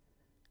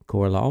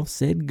 Korolev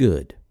said,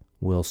 "Good,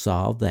 we'll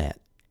solve that,"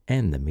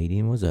 and the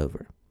meeting was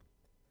over.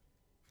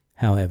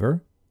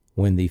 However,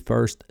 when the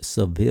first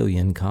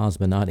civilian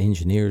cosmonaut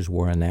engineers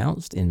were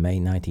announced in May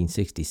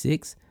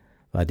 1966,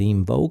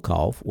 Vadim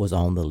Volkov was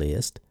on the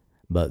list,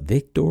 but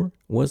Viktor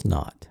was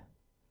not.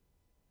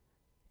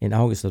 In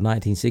August of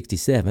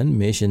 1967,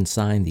 Mission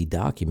signed the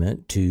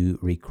document to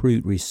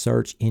recruit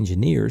research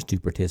engineers to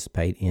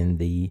participate in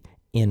the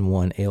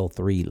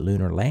N1L3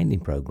 lunar landing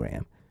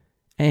program.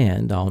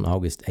 And on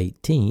August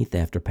 18th,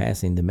 after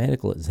passing the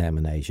medical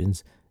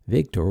examinations,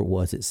 Viktor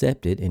was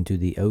accepted into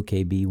the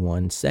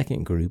OKB-1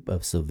 second group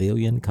of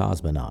civilian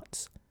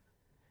cosmonauts.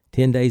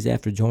 10 days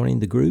after joining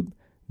the group,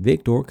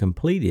 Viktor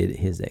completed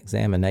his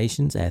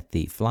examinations at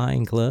the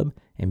Flying Club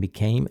and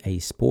became a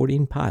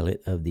sporting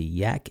pilot of the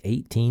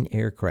Yak-18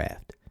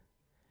 aircraft.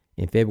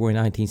 In February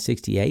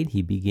 1968,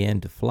 he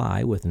began to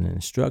fly with an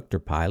instructor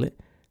pilot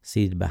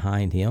seated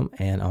behind him,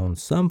 and on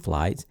some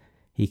flights,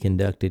 he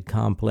conducted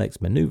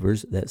complex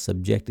maneuvers that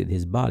subjected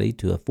his body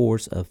to a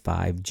force of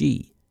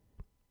 5G.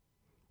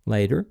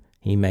 Later,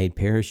 he made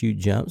parachute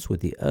jumps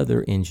with the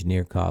other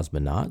engineer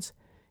cosmonauts.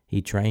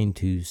 He trained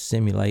to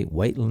simulate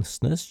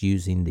weightlessness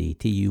using the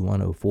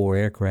Tu-104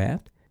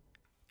 aircraft.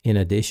 In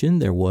addition,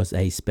 there was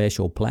a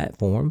special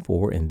platform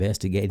for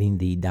investigating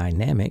the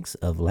dynamics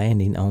of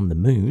landing on the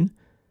moon.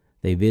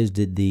 They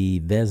visited the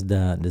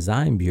Zvezda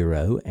Design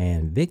Bureau,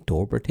 and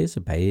Viktor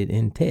participated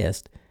in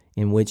tests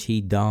in which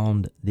he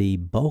donned the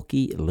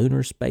bulky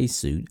lunar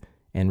spacesuit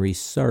and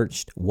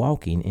researched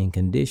walking in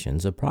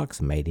conditions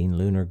approximating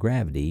lunar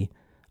gravity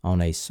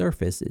on a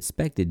surface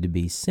expected to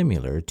be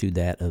similar to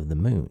that of the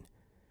moon.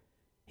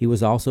 He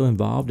was also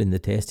involved in the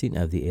testing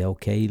of the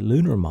LK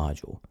lunar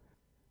module.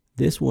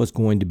 This was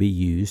going to be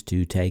used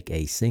to take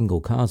a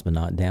single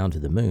cosmonaut down to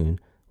the moon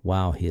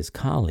while his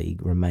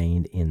colleague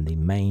remained in the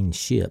main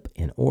ship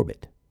in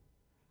orbit.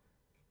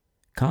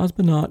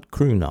 Cosmonaut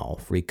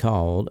Krunov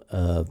recalled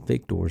of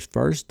Viktor's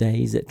first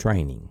days at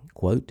training,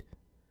 quote,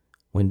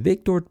 "When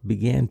Viktor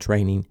began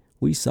training,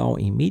 we saw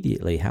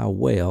immediately how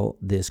well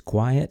this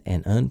quiet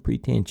and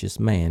unpretentious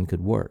man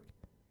could work.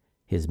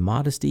 His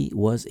modesty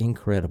was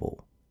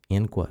incredible."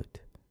 End quote.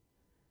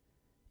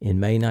 In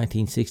May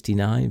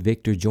 1969,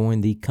 Viktor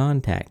joined the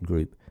Contact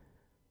Group,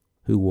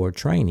 who were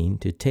training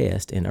to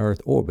test in Earth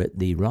orbit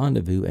the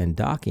rendezvous and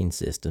docking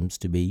systems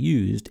to be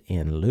used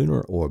in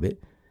lunar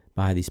orbit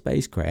by the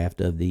spacecraft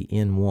of the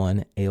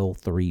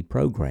N1L3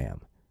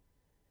 program.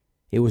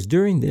 It was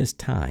during this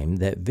time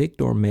that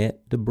Viktor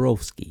met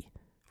Dubrovsky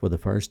for the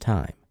first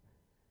time.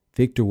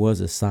 Viktor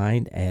was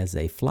assigned as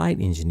a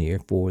flight engineer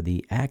for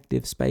the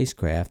active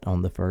spacecraft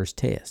on the first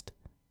test.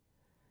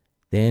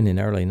 Then in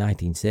early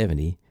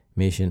 1970,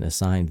 Mission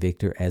assigned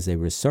Viktor as a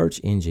research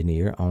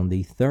engineer on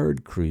the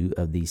third crew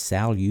of the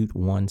Salyut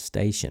 1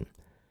 station.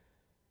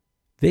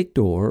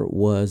 Viktor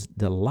was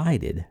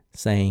delighted,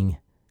 saying,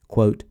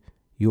 quote,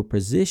 "Your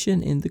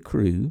position in the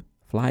crew,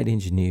 flight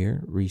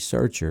engineer,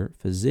 researcher,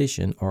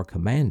 physician, or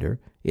commander,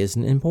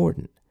 isn't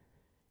important.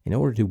 In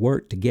order to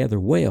work together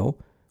well,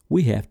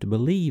 we have to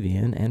believe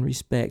in and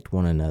respect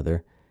one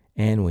another,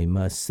 and we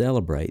must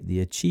celebrate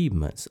the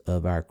achievements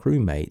of our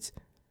crewmates.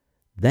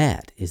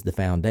 That is the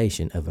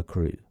foundation of a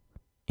crew."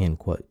 End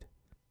quote.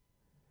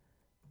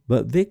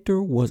 But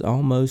Viktor was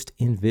almost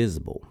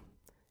invisible.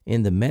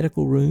 In the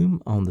medical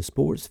room, on the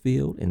sports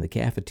field, in the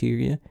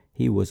cafeteria,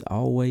 he was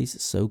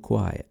always so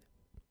quiet.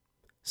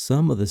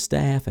 Some of the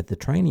staff at the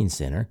training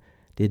center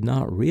did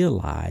not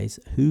realize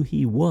who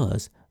he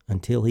was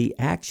until he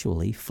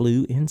actually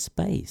flew in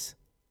space.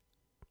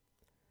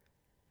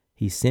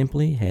 He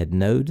simply had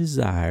no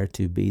desire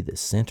to be the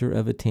center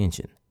of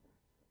attention.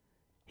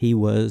 He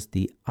was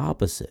the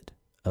opposite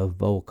of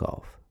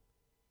Volkov.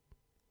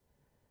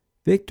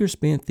 Viktor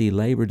spent the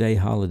Labor Day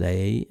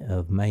holiday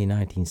of May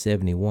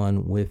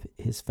 1971 with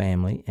his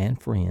family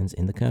and friends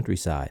in the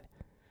countryside.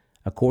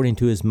 According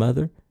to his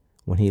mother,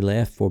 when he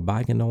left for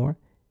Baikonur,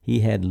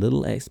 he had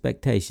little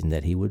expectation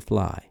that he would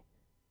fly.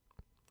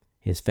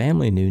 His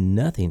family knew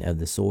nothing of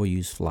the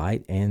Soyuz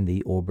flight and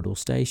the orbital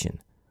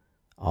station.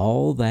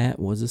 All that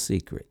was a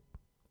secret.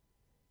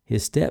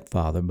 His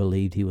stepfather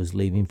believed he was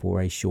leaving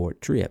for a short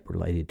trip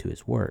related to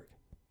his work.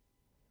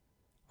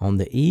 On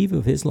the eve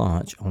of his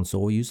launch on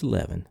Soyuz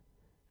 11,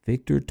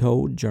 Viktor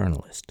told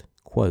journalists,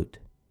 quote,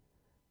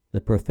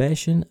 "The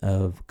profession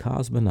of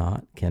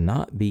cosmonaut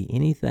cannot be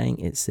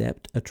anything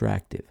except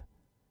attractive.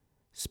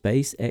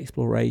 Space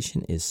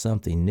exploration is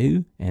something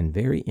new and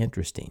very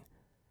interesting.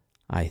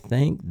 I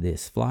think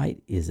this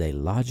flight is a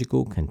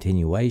logical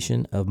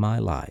continuation of my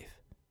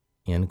life."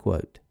 End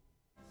quote.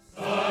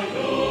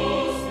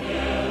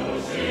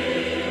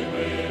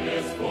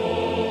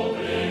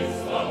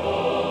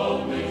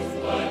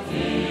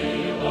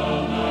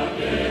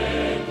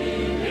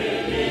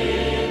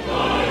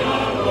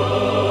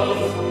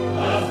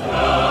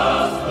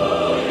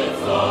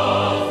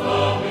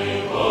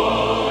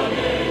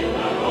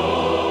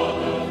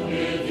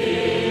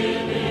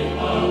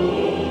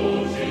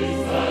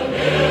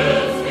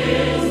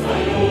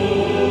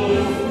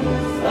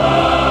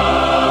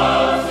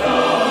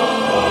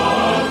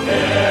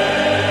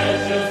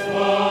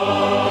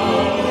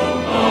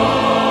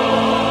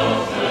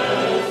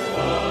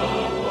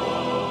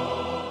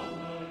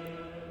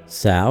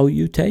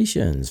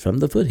 Salutations from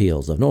the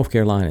foothills of North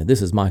Carolina.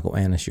 This is Michael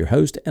Annis, your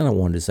host, and I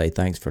wanted to say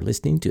thanks for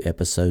listening to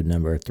episode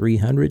number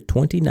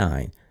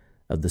 329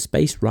 of the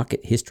Space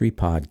Rocket History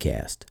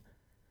Podcast,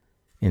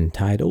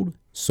 entitled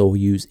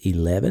Soyuz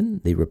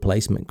 11, The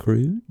Replacement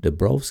Crew,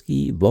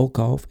 Dubrovsky,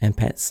 Volkov, and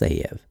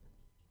Patsayev,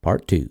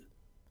 Part 2.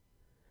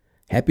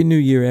 Happy New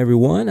Year,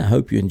 everyone. I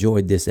hope you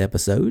enjoyed this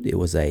episode. It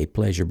was a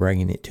pleasure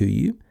bringing it to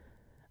you.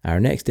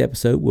 Our next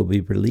episode will be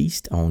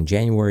released on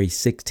January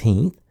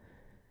 16th,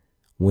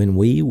 when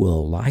we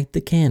will light the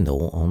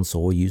candle on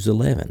Soyuz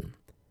 11.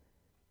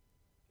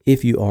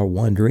 If you are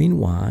wondering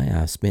why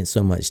I spent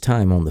so much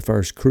time on the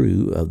first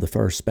crew of the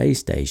first space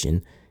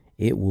station,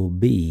 it will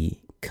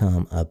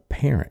become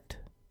apparent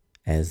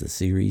as the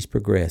series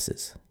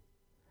progresses.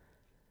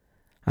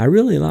 I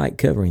really like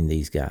covering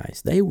these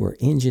guys. They were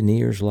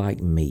engineers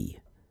like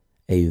me,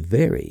 a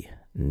very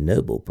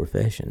noble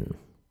profession.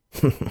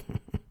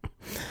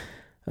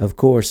 Of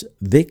course,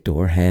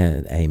 Victor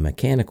had a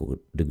mechanical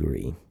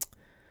degree.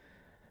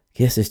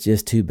 Guess it's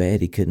just too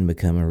bad he couldn't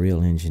become a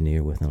real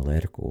engineer with an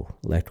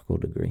electrical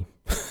degree.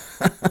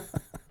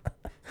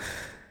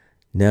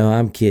 No,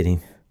 I'm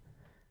kidding.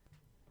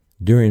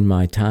 During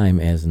my time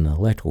as an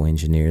electrical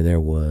engineer, there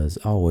was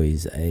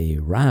always a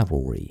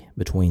rivalry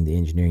between the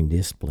engineering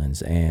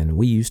disciplines, and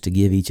we used to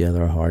give each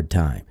other a hard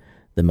time.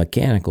 The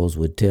mechanicals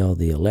would tell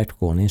the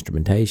electrical and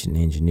instrumentation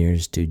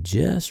engineers to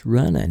just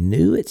run a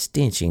new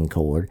extension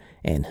cord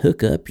and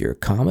hook up your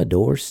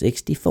Commodore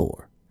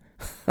 64.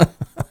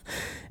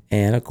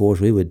 And, of course,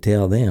 we would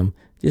tell them,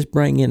 just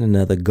bring in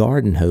another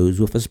garden hose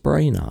with a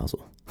spray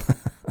nozzle.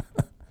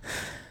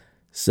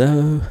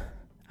 So,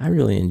 I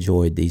really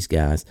enjoyed these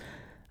guys.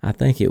 I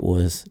think it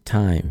was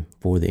time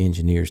for the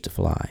engineers to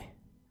fly.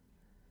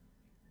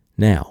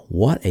 Now,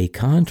 what a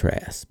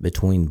contrast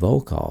between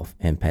Volkov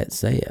and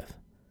Patsayev.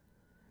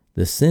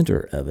 The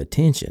center of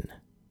attention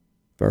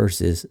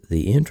versus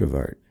the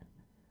introvert.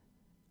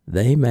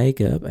 They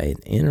make up an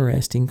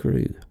interesting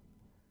crew.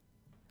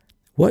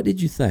 What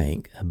did you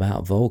think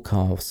about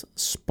Volkov's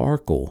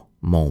sparkle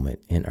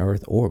moment in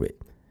Earth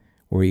orbit,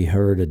 where he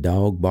heard a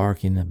dog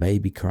barking, a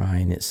baby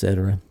crying,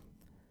 etc.?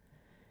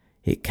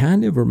 It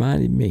kind of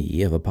reminded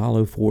me of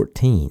Apollo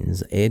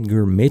 14's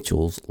Edgar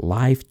Mitchell's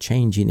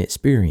life-changing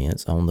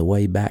experience on the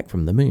way back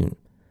from the moon.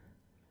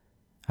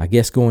 I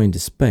guess going to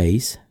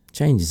space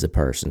changes a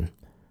person,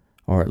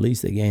 or at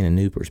least they gain a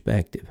new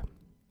perspective.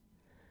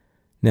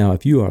 Now,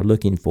 if you are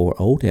looking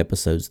for old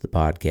episodes of the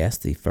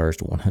podcast, the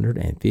first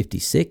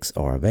 156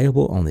 are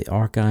available on the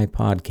Archive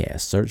podcast.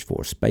 Search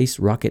for Space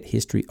Rocket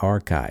History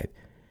Archive.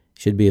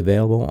 Should be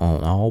available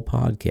on all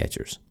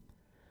podcatchers.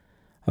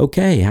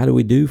 Okay, how do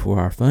we do for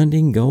our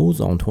funding goals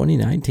on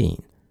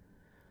 2019?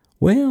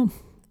 Well,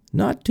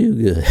 not too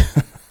good.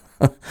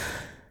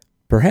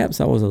 Perhaps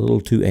I was a little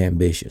too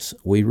ambitious.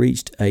 We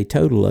reached a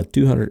total of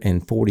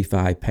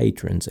 245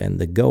 patrons, and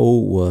the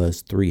goal was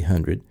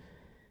 300.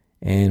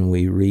 And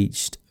we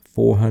reached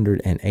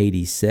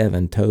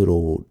 487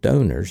 total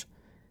donors,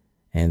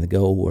 and the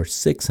goal was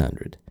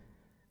 600.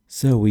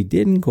 So we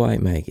didn't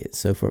quite make it.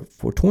 So for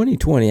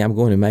 2020, I'm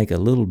going to make a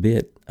little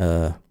bit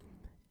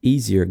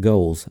easier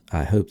goals.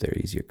 I hope they're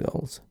easier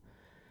goals.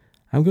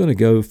 I'm going to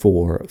go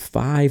for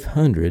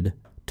 500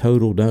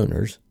 total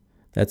donors.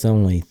 That's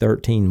only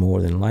 13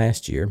 more than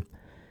last year.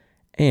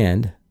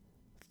 And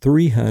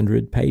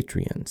 300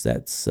 Patreons.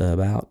 That's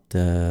about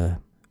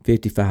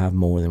 55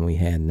 more than we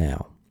had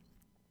now.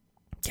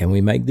 Can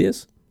we make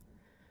this?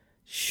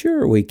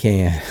 Sure we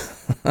can.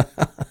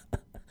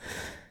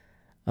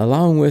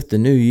 Along with the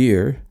new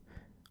year,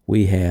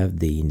 we have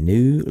the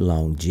new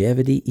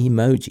longevity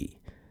emoji.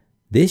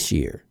 This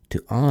year,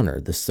 to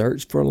honor the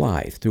search for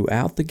life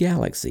throughout the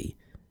galaxy,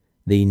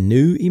 the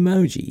new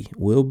emoji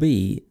will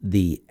be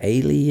the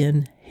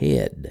alien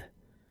head.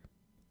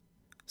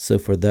 So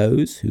for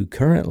those who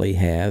currently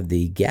have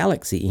the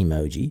galaxy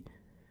emoji,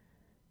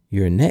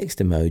 your next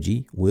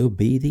emoji will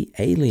be the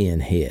alien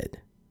head.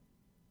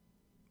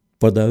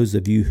 For those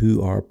of you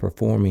who are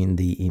performing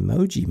the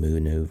emoji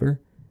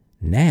maneuver,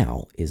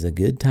 now is a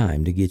good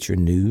time to get your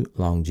new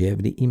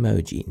longevity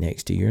emoji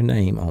next to your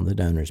name on the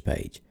donors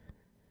page.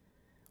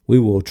 We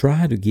will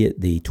try to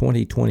get the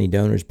 2020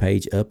 donors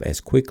page up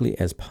as quickly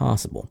as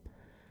possible,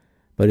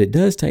 but it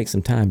does take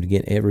some time to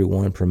get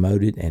everyone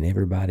promoted and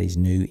everybody's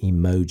new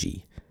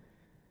emoji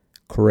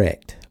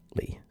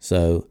correctly.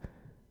 So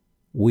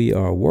We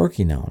are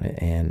working on it,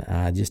 and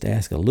I just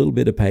ask a little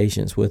bit of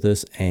patience with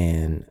us,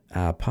 and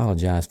I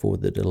apologize for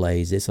the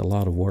delays. It's a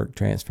lot of work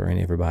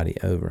transferring everybody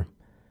over.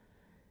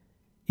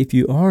 If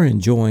you are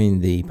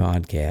enjoying the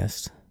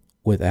podcast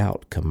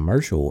without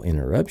commercial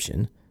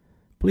interruption,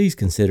 please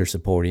consider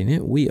supporting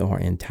it. We are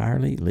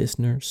entirely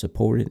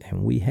listener-supported,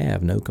 and we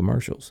have no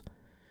commercials.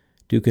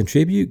 To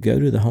contribute, go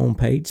to the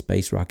homepage,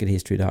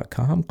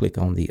 spacerockethistory.com, click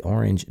on the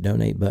orange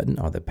donate button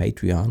or the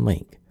Patreon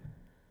link.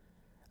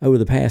 Over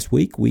the past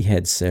week, we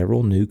had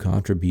several new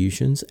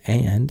contributions,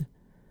 and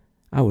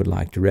I would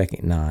like to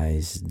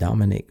recognize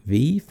Dominic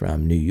V.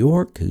 from New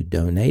York, who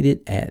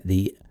donated at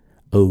the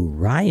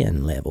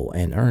Orion level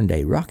and earned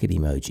a rocket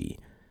emoji.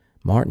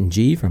 Martin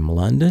G. from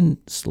London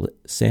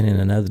sent in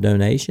another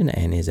donation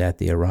and is at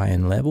the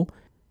Orion level.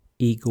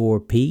 Igor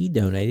P.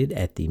 donated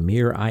at the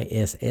Mir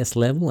ISS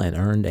level and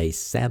earned a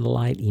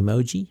satellite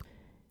emoji.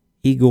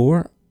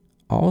 Igor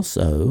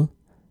also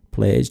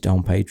pledged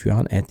on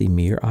Patreon at the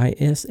Mir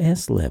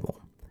ISS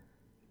level.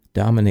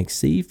 Dominic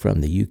C.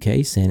 from the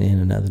UK sent in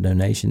another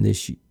donation in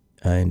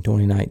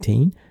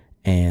 2019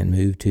 and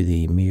moved to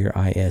the Mir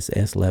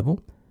ISS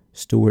level.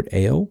 Stuart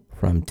L.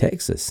 from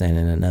Texas sent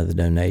in another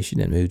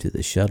donation and moved to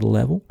the shuttle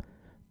level.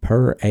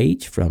 Per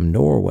H. from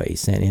Norway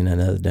sent in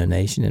another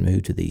donation and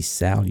moved to the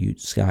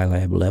Salyut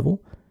Skylab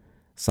level.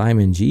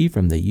 Simon G.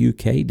 from the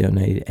UK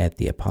donated at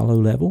the Apollo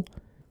level.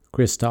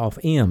 Christoph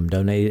M.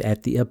 donated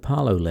at the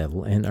Apollo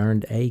level and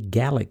earned a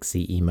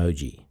galaxy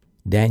emoji.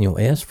 Daniel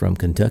S. from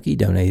Kentucky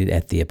donated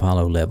at the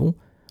Apollo level.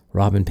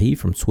 Robin P.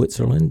 from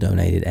Switzerland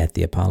donated at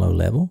the Apollo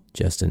level.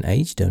 Justin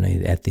H.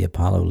 donated at the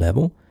Apollo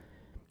level.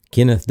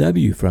 Kenneth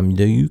W. from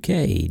the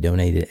UK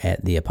donated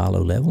at the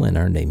Apollo level and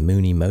earned a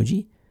moon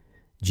emoji.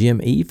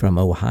 Jim E. from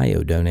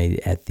Ohio donated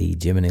at the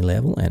Gemini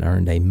level and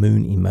earned a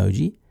moon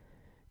emoji.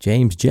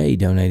 James J.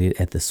 donated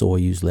at the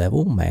Soyuz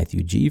level.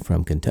 Matthew G.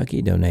 from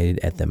Kentucky donated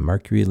at the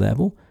Mercury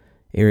level.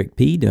 Eric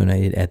P.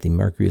 donated at the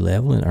Mercury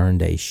level and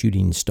earned a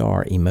shooting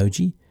star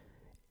emoji.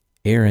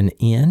 Aaron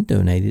N.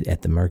 donated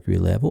at the Mercury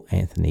level.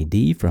 Anthony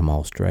D. from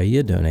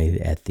Australia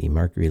donated at the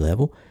Mercury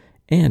level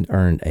and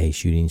earned a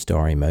shooting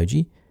star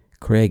emoji.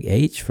 Craig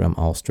H. from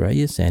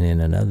Australia sent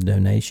in another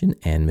donation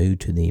and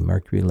moved to the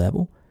Mercury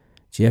level.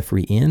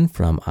 Jeffrey N.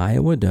 from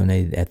Iowa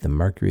donated at the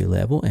Mercury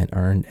level and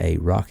earned a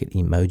rocket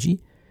emoji.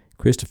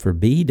 Christopher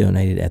B.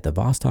 donated at the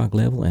Vostok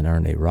level and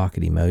earned a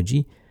rocket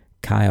emoji.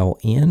 Kyle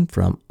N.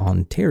 from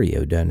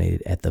Ontario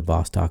donated at the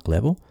Vostok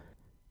level.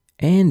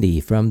 Andy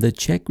from the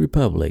Czech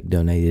Republic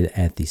donated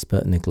at the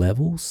Sputnik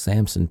level.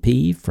 Samson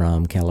P.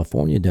 from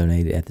California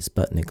donated at the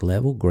Sputnik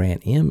level.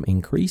 Grant M.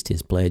 increased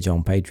his pledge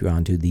on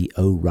Patreon to the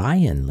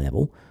Orion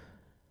level.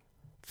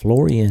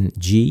 Florian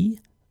G.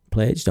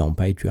 pledged on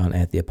Patreon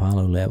at the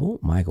Apollo level.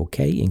 Michael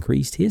K.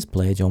 increased his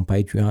pledge on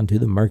Patreon to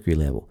the Mercury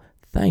level.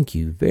 Thank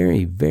you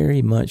very,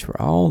 very much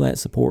for all that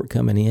support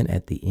coming in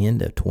at the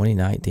end of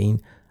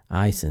 2019.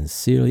 I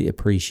sincerely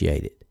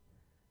appreciate it.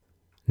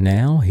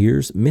 Now,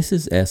 here's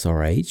Mrs.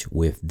 SRH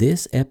with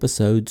this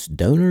episode's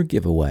donor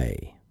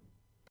giveaway.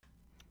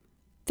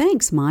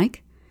 Thanks,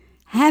 Mike.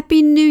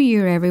 Happy New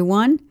Year,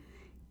 everyone.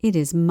 It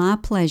is my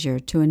pleasure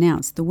to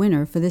announce the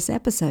winner for this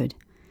episode.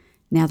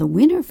 Now, the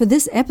winner for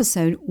this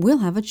episode will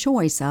have a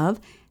choice of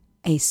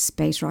a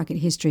Space Rocket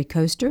History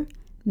coaster,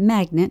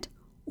 magnet,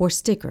 or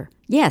sticker.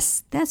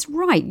 Yes, that's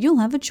right, you'll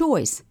have a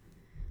choice.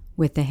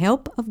 With the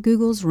help of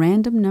Google's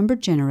random number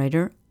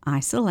generator, I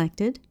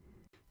selected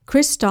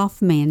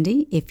Christoph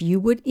Mandy. If you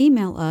would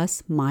email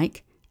us,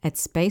 Mike, at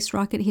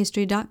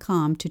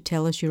spacerockethistory.com to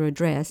tell us your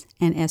address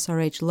and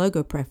SRH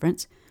logo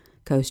preference,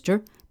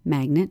 coaster,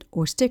 magnet,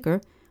 or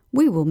sticker,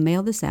 we will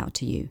mail this out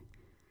to you.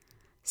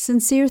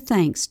 Sincere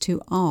thanks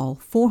to all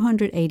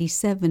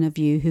 487 of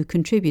you who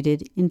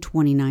contributed in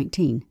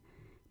 2019.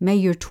 May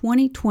your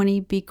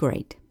 2020 be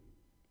great.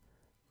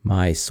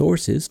 My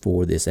sources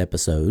for this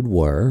episode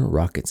were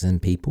Rockets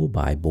and People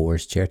by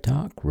Boris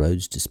Chertok,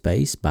 Roads to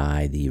Space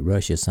by the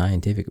Russia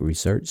Scientific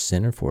Research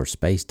Center for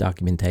Space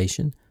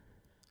Documentation,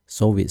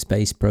 Soviet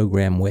Space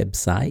Program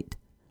website,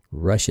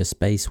 Russia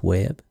Space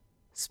Web,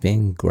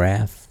 Sven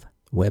Graf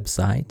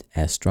website,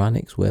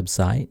 Astronix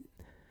website,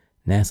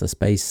 NASA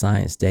Space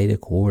Science Data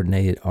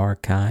Coordinated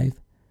Archive,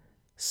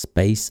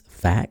 Space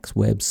Facts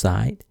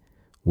website,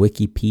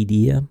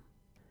 Wikipedia,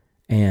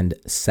 and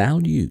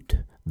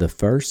Salyut, the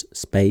first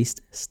space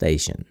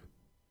station.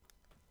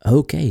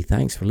 Okay,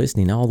 thanks for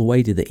listening all the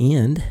way to the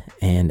end,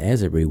 and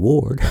as a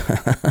reward,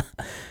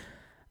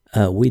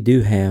 we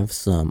do have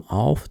some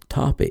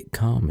off-topic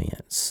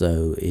comments,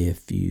 so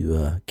if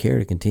you care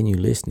to continue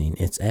listening,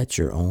 it's at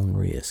your own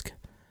risk.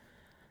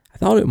 I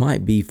thought it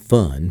might be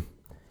fun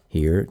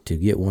here to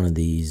get one of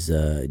these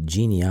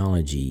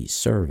genealogy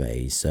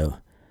surveys, so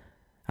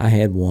I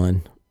had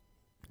one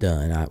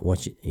done.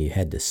 You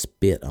had to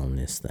spit on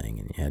this thing,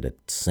 and you had to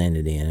send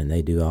it in, and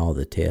they do all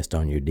the tests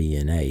on your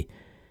DNA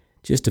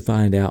just to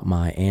find out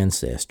my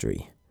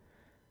ancestry.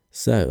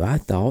 So I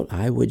thought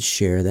I would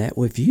share that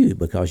with you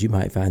because you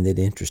might find it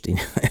interesting.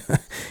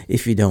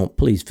 If you don't,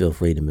 please feel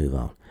free to move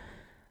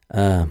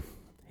on.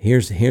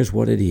 Here's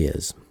what it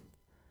is.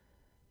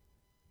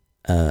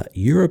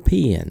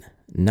 European,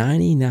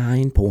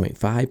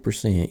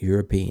 99.5%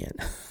 European.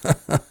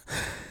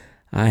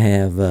 I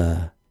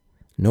have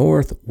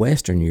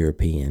Northwestern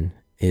European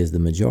is the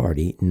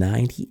majority.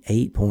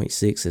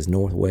 98.6 is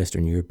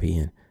Northwestern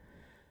European.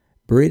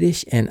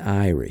 British and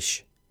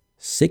Irish,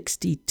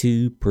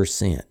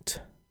 62%.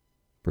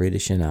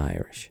 British and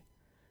Irish.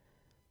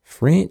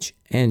 French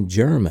and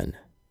German,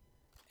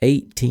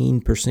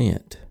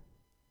 18%.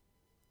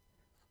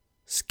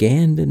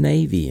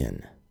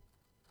 Scandinavian,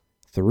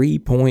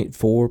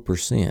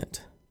 3.4%.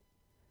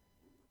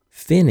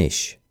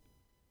 Finnish,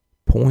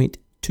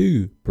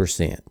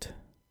 0.2%.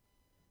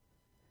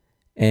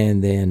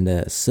 And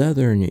then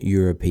Southern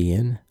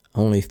European,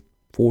 only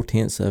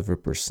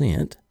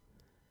 0.4%.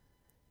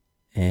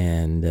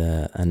 And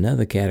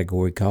another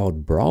category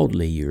called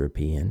Broadly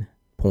European,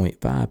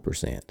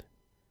 0.5%.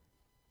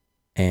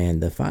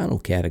 And the final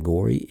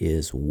category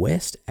is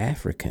West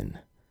African.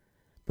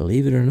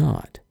 Believe it or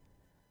not,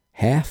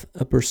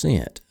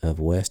 0.5% of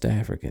West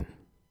African.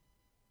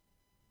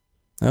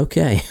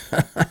 Okay,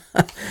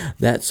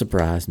 that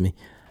surprised me.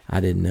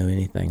 I didn't know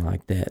anything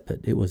like that, but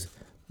it was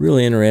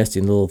really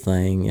interesting little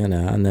thing. You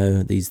know, I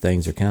know these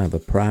things are kind of a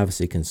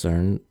privacy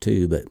concern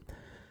too, but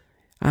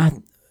I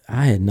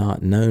had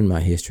not known my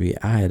history.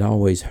 I had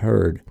always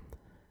heard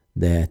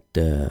that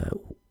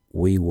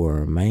we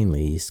were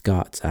mainly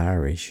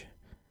Scots-Irish,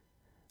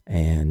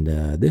 and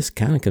this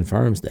kind of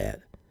confirms that.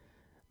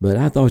 But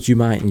I thought you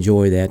might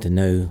enjoy that to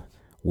know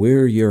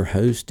where your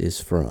host is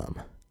from.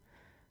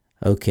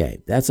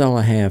 Okay, that's all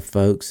I have,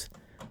 folks.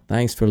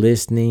 Thanks for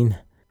listening.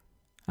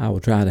 I will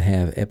try to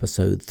have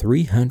episode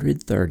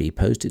 330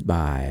 posted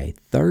by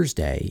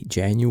Thursday,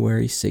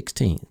 January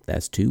 16th.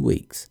 That's 2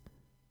 weeks.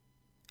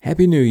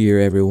 Happy New Year,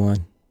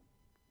 everyone.